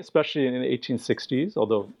Courbet, especially in the 1860s,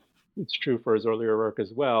 although it's true for his earlier work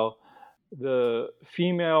as well, the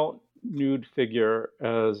female nude figure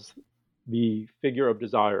as the figure of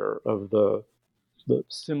desire, of the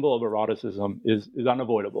symbol of eroticism, is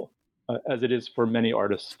unavoidable, as it is for many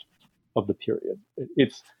artists of the period.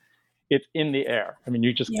 It's in the air. I mean,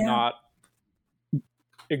 you just cannot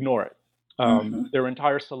ignore it. There are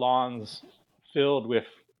entire salons filled with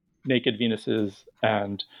naked Venuses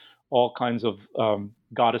and all kinds of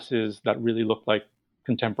goddesses that really look like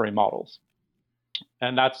contemporary models.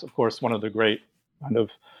 And that's, of course, one of the great kind of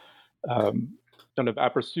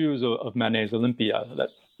aperçus of Manet's Olympia, that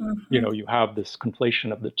you have this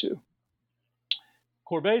conflation of the two.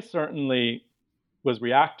 Courbet certainly was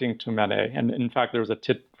reacting to Manet, and in fact, there was a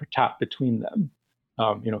tit for tat between them.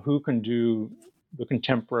 Who can do the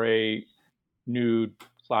contemporary nude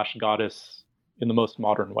 / goddess in the most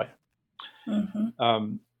modern way?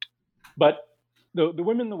 Mm-hmm. But the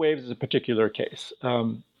Women in the Waves is a particular case.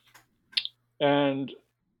 And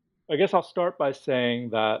I guess I'll start by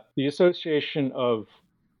saying that the association of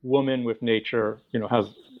woman with nature,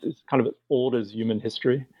 is kind of as old as human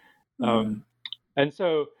history. And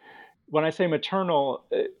so when I say maternal,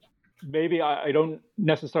 maybe I don't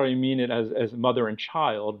necessarily mean it as mother and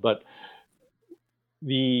child, but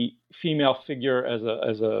the female figure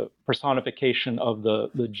as a personification of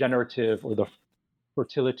the generative or the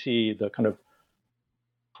fertility, the kind of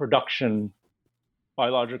production,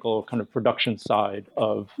 biological kind of production side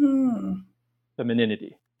of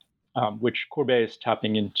femininity, which Courbet is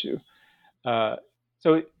tapping into.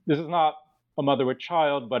 So this is not a mother with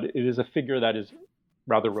child, but it is a figure that is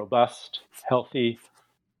rather robust, healthy,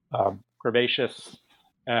 curvaceous,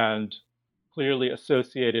 and clearly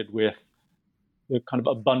associated with the kind of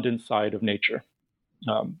abundant side of nature,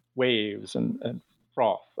 waves and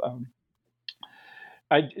froth.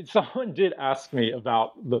 Someone did ask me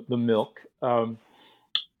about the milk, and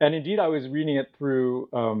indeed I was reading it through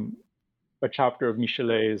a chapter of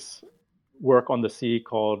Michelet's work on the sea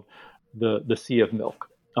called The Sea of Milk.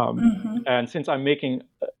 And since I'm making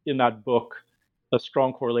in that book a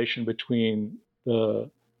strong correlation between the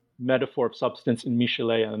metaphor of substance in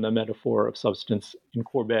Michelet and the metaphor of substance in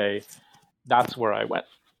Courbet, that's where I went.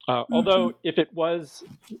 Although if it was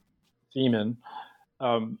semen,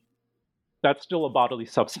 that's still a bodily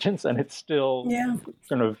substance, and it's still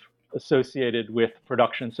kind of associated with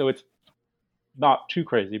production. So it's not too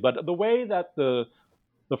crazy. But the way that the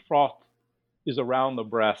froth is around the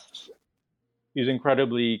breasts, these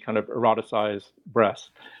incredibly kind of eroticized breasts,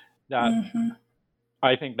 that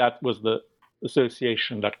I think that was the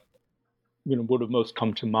association that would have most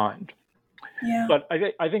come to mind. Yeah. But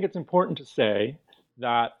I think it's important to say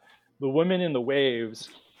that the woman in the waves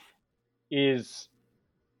is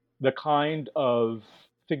the kind of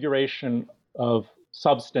figuration of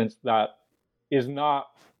substance that is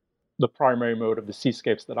not the primary mode of the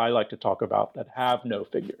seascapes that I like to talk about, that have no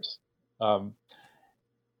figures.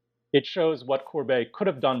 It shows what Courbet could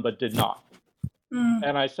have done but did not.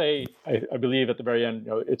 And I believe at the very end,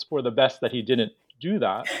 it's for the best that he didn't do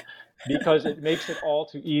that, because it makes it all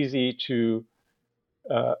too easy to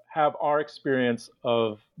have our experience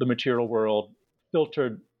of the material world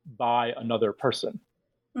filtered by another person.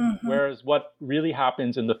 Whereas what really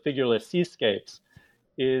happens in the figureless seascapes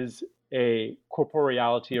is a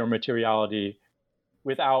corporeality or materiality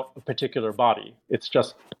without a particular body. It's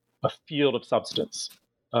just a field of substance,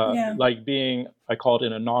 like being, I call it,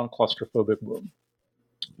 in a non-claustrophobic room.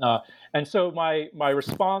 And so my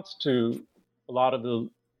response to a lot of the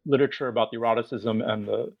literature about the eroticism and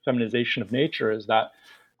the feminization of nature is that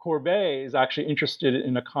Courbet is actually interested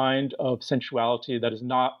in a kind of sensuality that is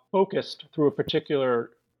not focused through a particular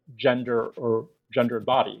gender or gendered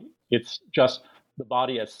body. It's just the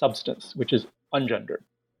body as substance, which is ungendered.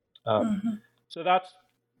 So that's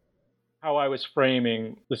how I was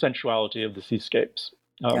framing the sensuality of the seascapes.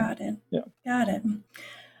 Got it. Got it.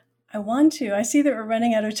 I see that we're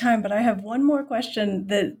running out of time, but I have one more question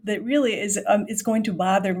that really is, it's going to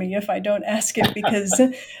bother me if I don't ask it, because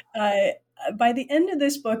by the end of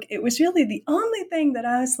this book, it was really the only thing that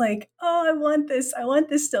I was like, oh, I want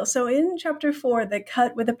this still. So in chapter 4, the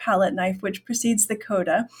cut with a palette knife, which precedes the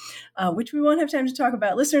coda, which we won't have time to talk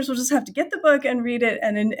about. Listeners will just have to get the book and read it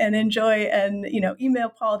and enjoy, and email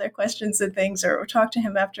Paul their questions and things, or talk to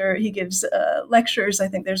him after he gives lectures. I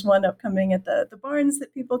think there's one upcoming at the Barnes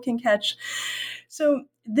that people can catch. So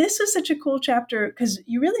this is such a cool chapter because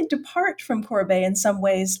you really depart from Courbet in some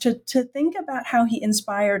ways to think about how he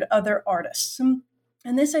inspired other artists.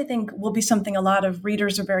 And this, I think, will be something a lot of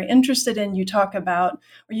readers are very interested in. You talk about,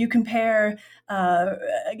 or you compare,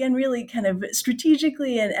 again, really kind of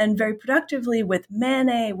strategically and very productively with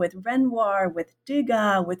Manet, with Renoir, with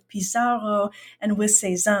Degas, with Pissarro, and with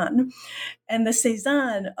Cézanne. And the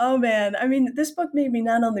Cézanne, oh man, I mean, this book made me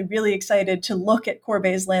not only really excited to look at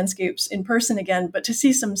Courbet's landscapes in person again, but to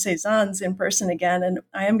see some Cézannes in person again. And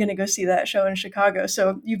I am going to go see that show in Chicago.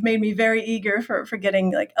 So you've made me very eager for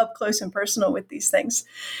getting like up close and personal with these things.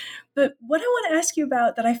 But what I want to ask you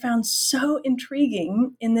about that I found so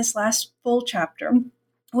intriguing in this last full chapter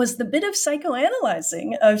was the bit of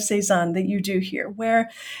psychoanalyzing of Cézanne that you do here, where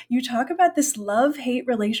you talk about this love-hate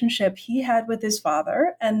relationship he had with his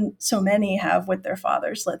father, and so many have with their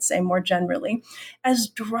fathers, let's say more generally, as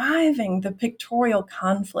driving the pictorial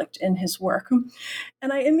conflict in his work.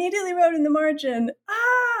 And I immediately wrote in the margin,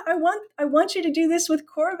 I want you to do this with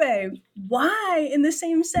Courbet. Why, in the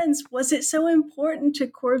same sense, was it so important to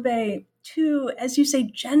Courbet to, as you say,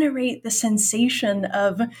 generate the sensation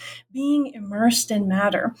of being immersed in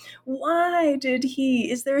matter? Why did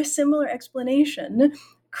he, is there a similar explanation,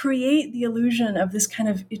 create the illusion of this kind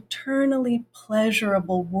of eternally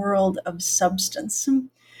pleasurable world of substance?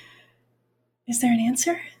 Is there an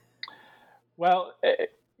answer? Well,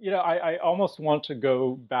 I almost want to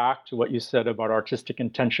go back to what you said about artistic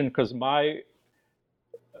intention, because my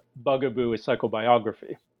bugaboo is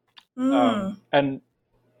psychobiography. Mm. And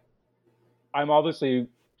I'm obviously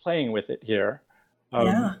playing with it here.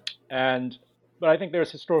 Yeah. But I think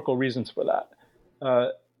there's historical reasons for that.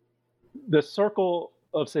 The circle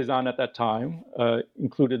of Cézanne at that time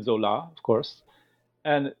included Zola, of course,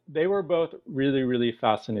 and they were both really, really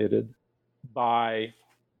fascinated by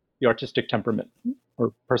the artistic temperament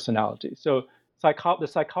or personality. So the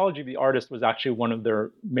psychology of the artist was actually one of their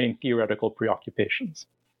main theoretical preoccupations.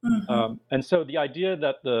 Mm-hmm. And so the idea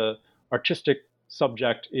that the artistic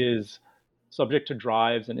subject is subject to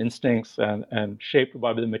drives and instincts and shaped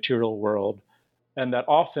by the material world, and that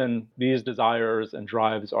often these desires and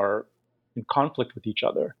drives are in conflict with each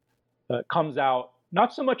other, comes out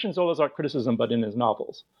not so much in Zola's art criticism, but in his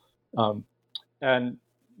novels. And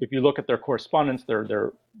if you look at their correspondence,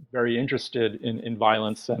 they're very interested in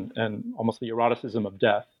violence and almost the eroticism of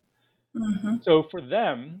death. Mm-hmm. So for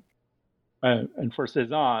them, and for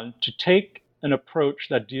Cézanne, to take an approach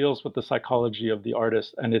that deals with the psychology of the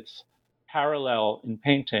artist and its parallel in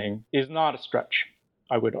painting is not a stretch,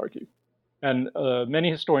 I would argue. And many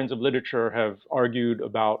historians of literature have argued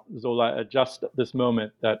about Zola at just this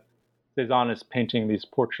moment that Cézanne is painting these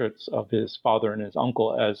portraits of his father and his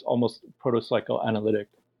uncle as almost proto-psychoanalytic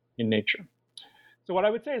in nature. So what I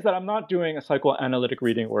would say is that I'm not doing a psychoanalytic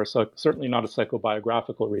reading or certainly not a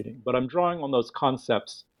psychobiographical reading, but I'm drawing on those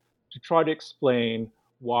concepts to try to explain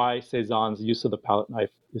why Cézanne's use of the palette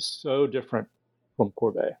knife is so different from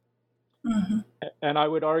Courbet. Mm-hmm. And I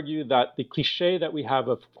would argue that the cliche that we have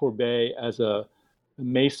of Courbet as a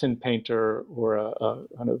Mason painter or a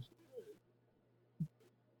kind of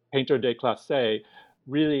painter déclassé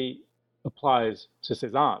really applies to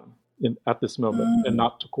Cézanne at this moment and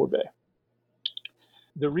not to Courbet.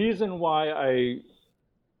 The reason why I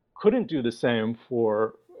couldn't do the same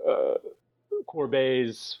for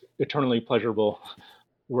Courbet's eternally pleasurable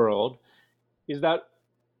world is that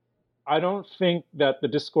I don't think that the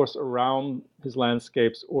discourse around his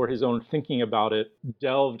landscapes or his own thinking about it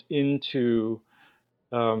delved into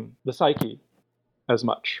the psyche as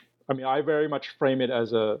much. I mean, I very much frame it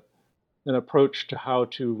as an approach to how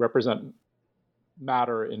to represent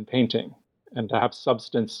matter in painting and to have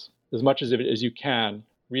substance as much as you can,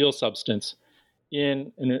 real substance,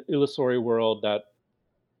 in an illusory world that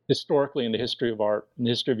historically in the history of art, in the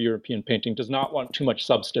history of European painting, does not want too much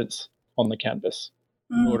substance on the canvas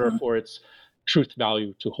in order for its truth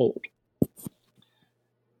value to hold.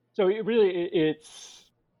 So it's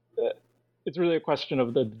really a question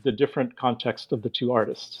of the different context of the two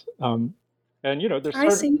artists. And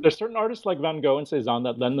there's certain artists like Van Gogh and Cézanne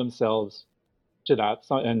that lend themselves to that,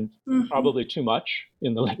 and probably too much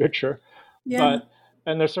in the literature. Yeah.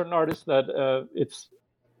 And there's certain artists that it's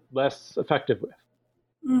less effective with.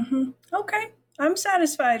 Mm-hmm. Okay. I'm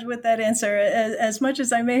satisfied with that answer. As much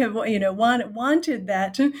as I may have, wanted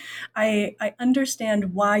that, I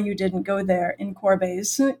understand why you didn't go there in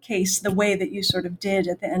Courbet's case, the way that you sort of did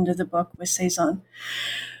at the end of the book with Cézanne.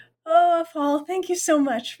 Oh, Paul, thank you so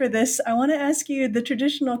much for this. I want to ask you the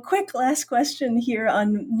traditional quick last question here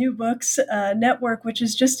on New Books Network, which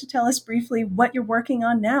is just to tell us briefly what you're working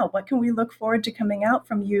on now. What can we look forward to coming out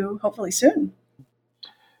from you hopefully soon?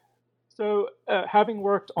 So having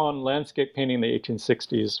worked on landscape painting in the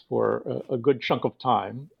 1860s for a good chunk of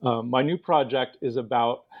time, my new project is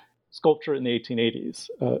about sculpture in the 1880s,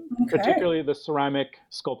 particularly the ceramic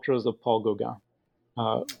sculptures of Paul Gauguin,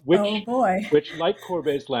 which, like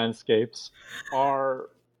Courbet's landscapes, are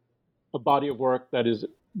a body of work that is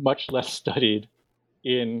much less studied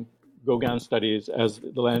in Gauguin's studies as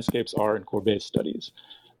the landscapes are in Courbet's studies.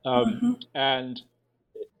 And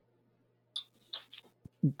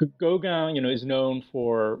Gauguin, is known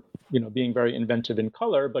for, being very inventive in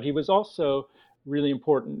color, but he was also really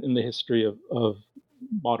important in the history of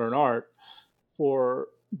modern art for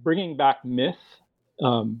bringing back myth,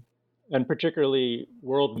 and particularly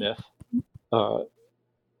world myth,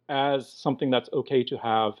 as something that's okay to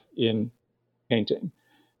have in painting.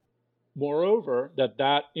 Moreover,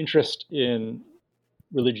 that interest in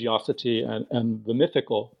religiosity and the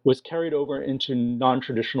mythical was carried over into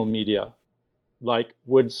non-traditional media, like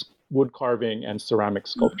wood carving and ceramic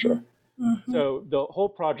sculpture. So the whole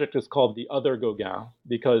project is called The Other Gauguin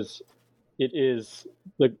because it is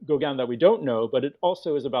the Gauguin that we don't know, but it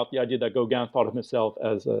also is about the idea that Gauguin thought of himself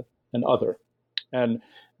as an other. And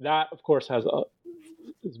that, of course, is a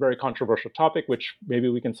very controversial topic, which maybe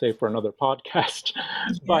we can save for another podcast.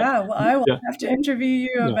 I will have to interview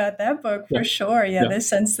you about that book for sure. The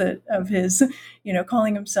sense of his,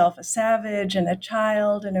 calling himself a savage and a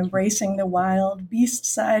child and embracing the wild beast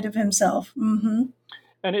side of himself. Mm-hmm.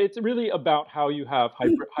 And it's really about how you have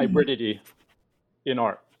hybridity in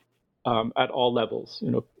art. at all levels,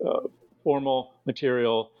 formal,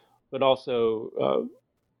 material, but also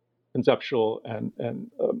conceptual and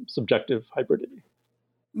subjective hybridity.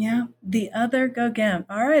 Yeah, the other Gauguin.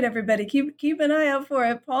 All right, everybody, keep an eye out for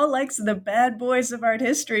it. Paul likes the bad boys of art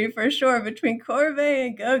history for sure. Between Courbet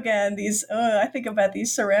and Gauguin, I think about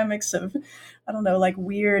these ceramics of, I don't know, like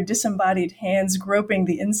weird disembodied hands groping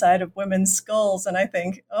the inside of women's skulls, and I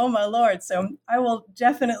think, oh my Lord. So I will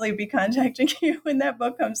definitely be contacting you when that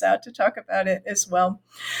book comes out to talk about it as well.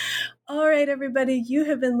 All right, everybody, you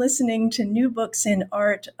have been listening to New Books in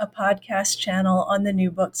Art, a podcast channel on the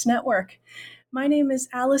New Books Network. My name is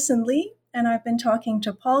Allison Lee, and I've been talking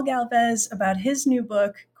to Paul Galvez about his new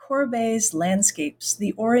book, Courbet's Landscapes,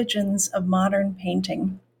 The Origins of Modern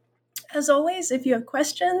Painting. As always, if you have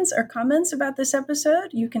questions or comments about this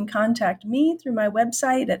episode, you can contact me through my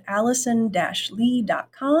website at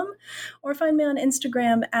allison-lee.com or find me on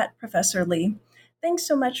Instagram at Professor Lee. Thanks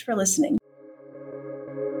so much for listening.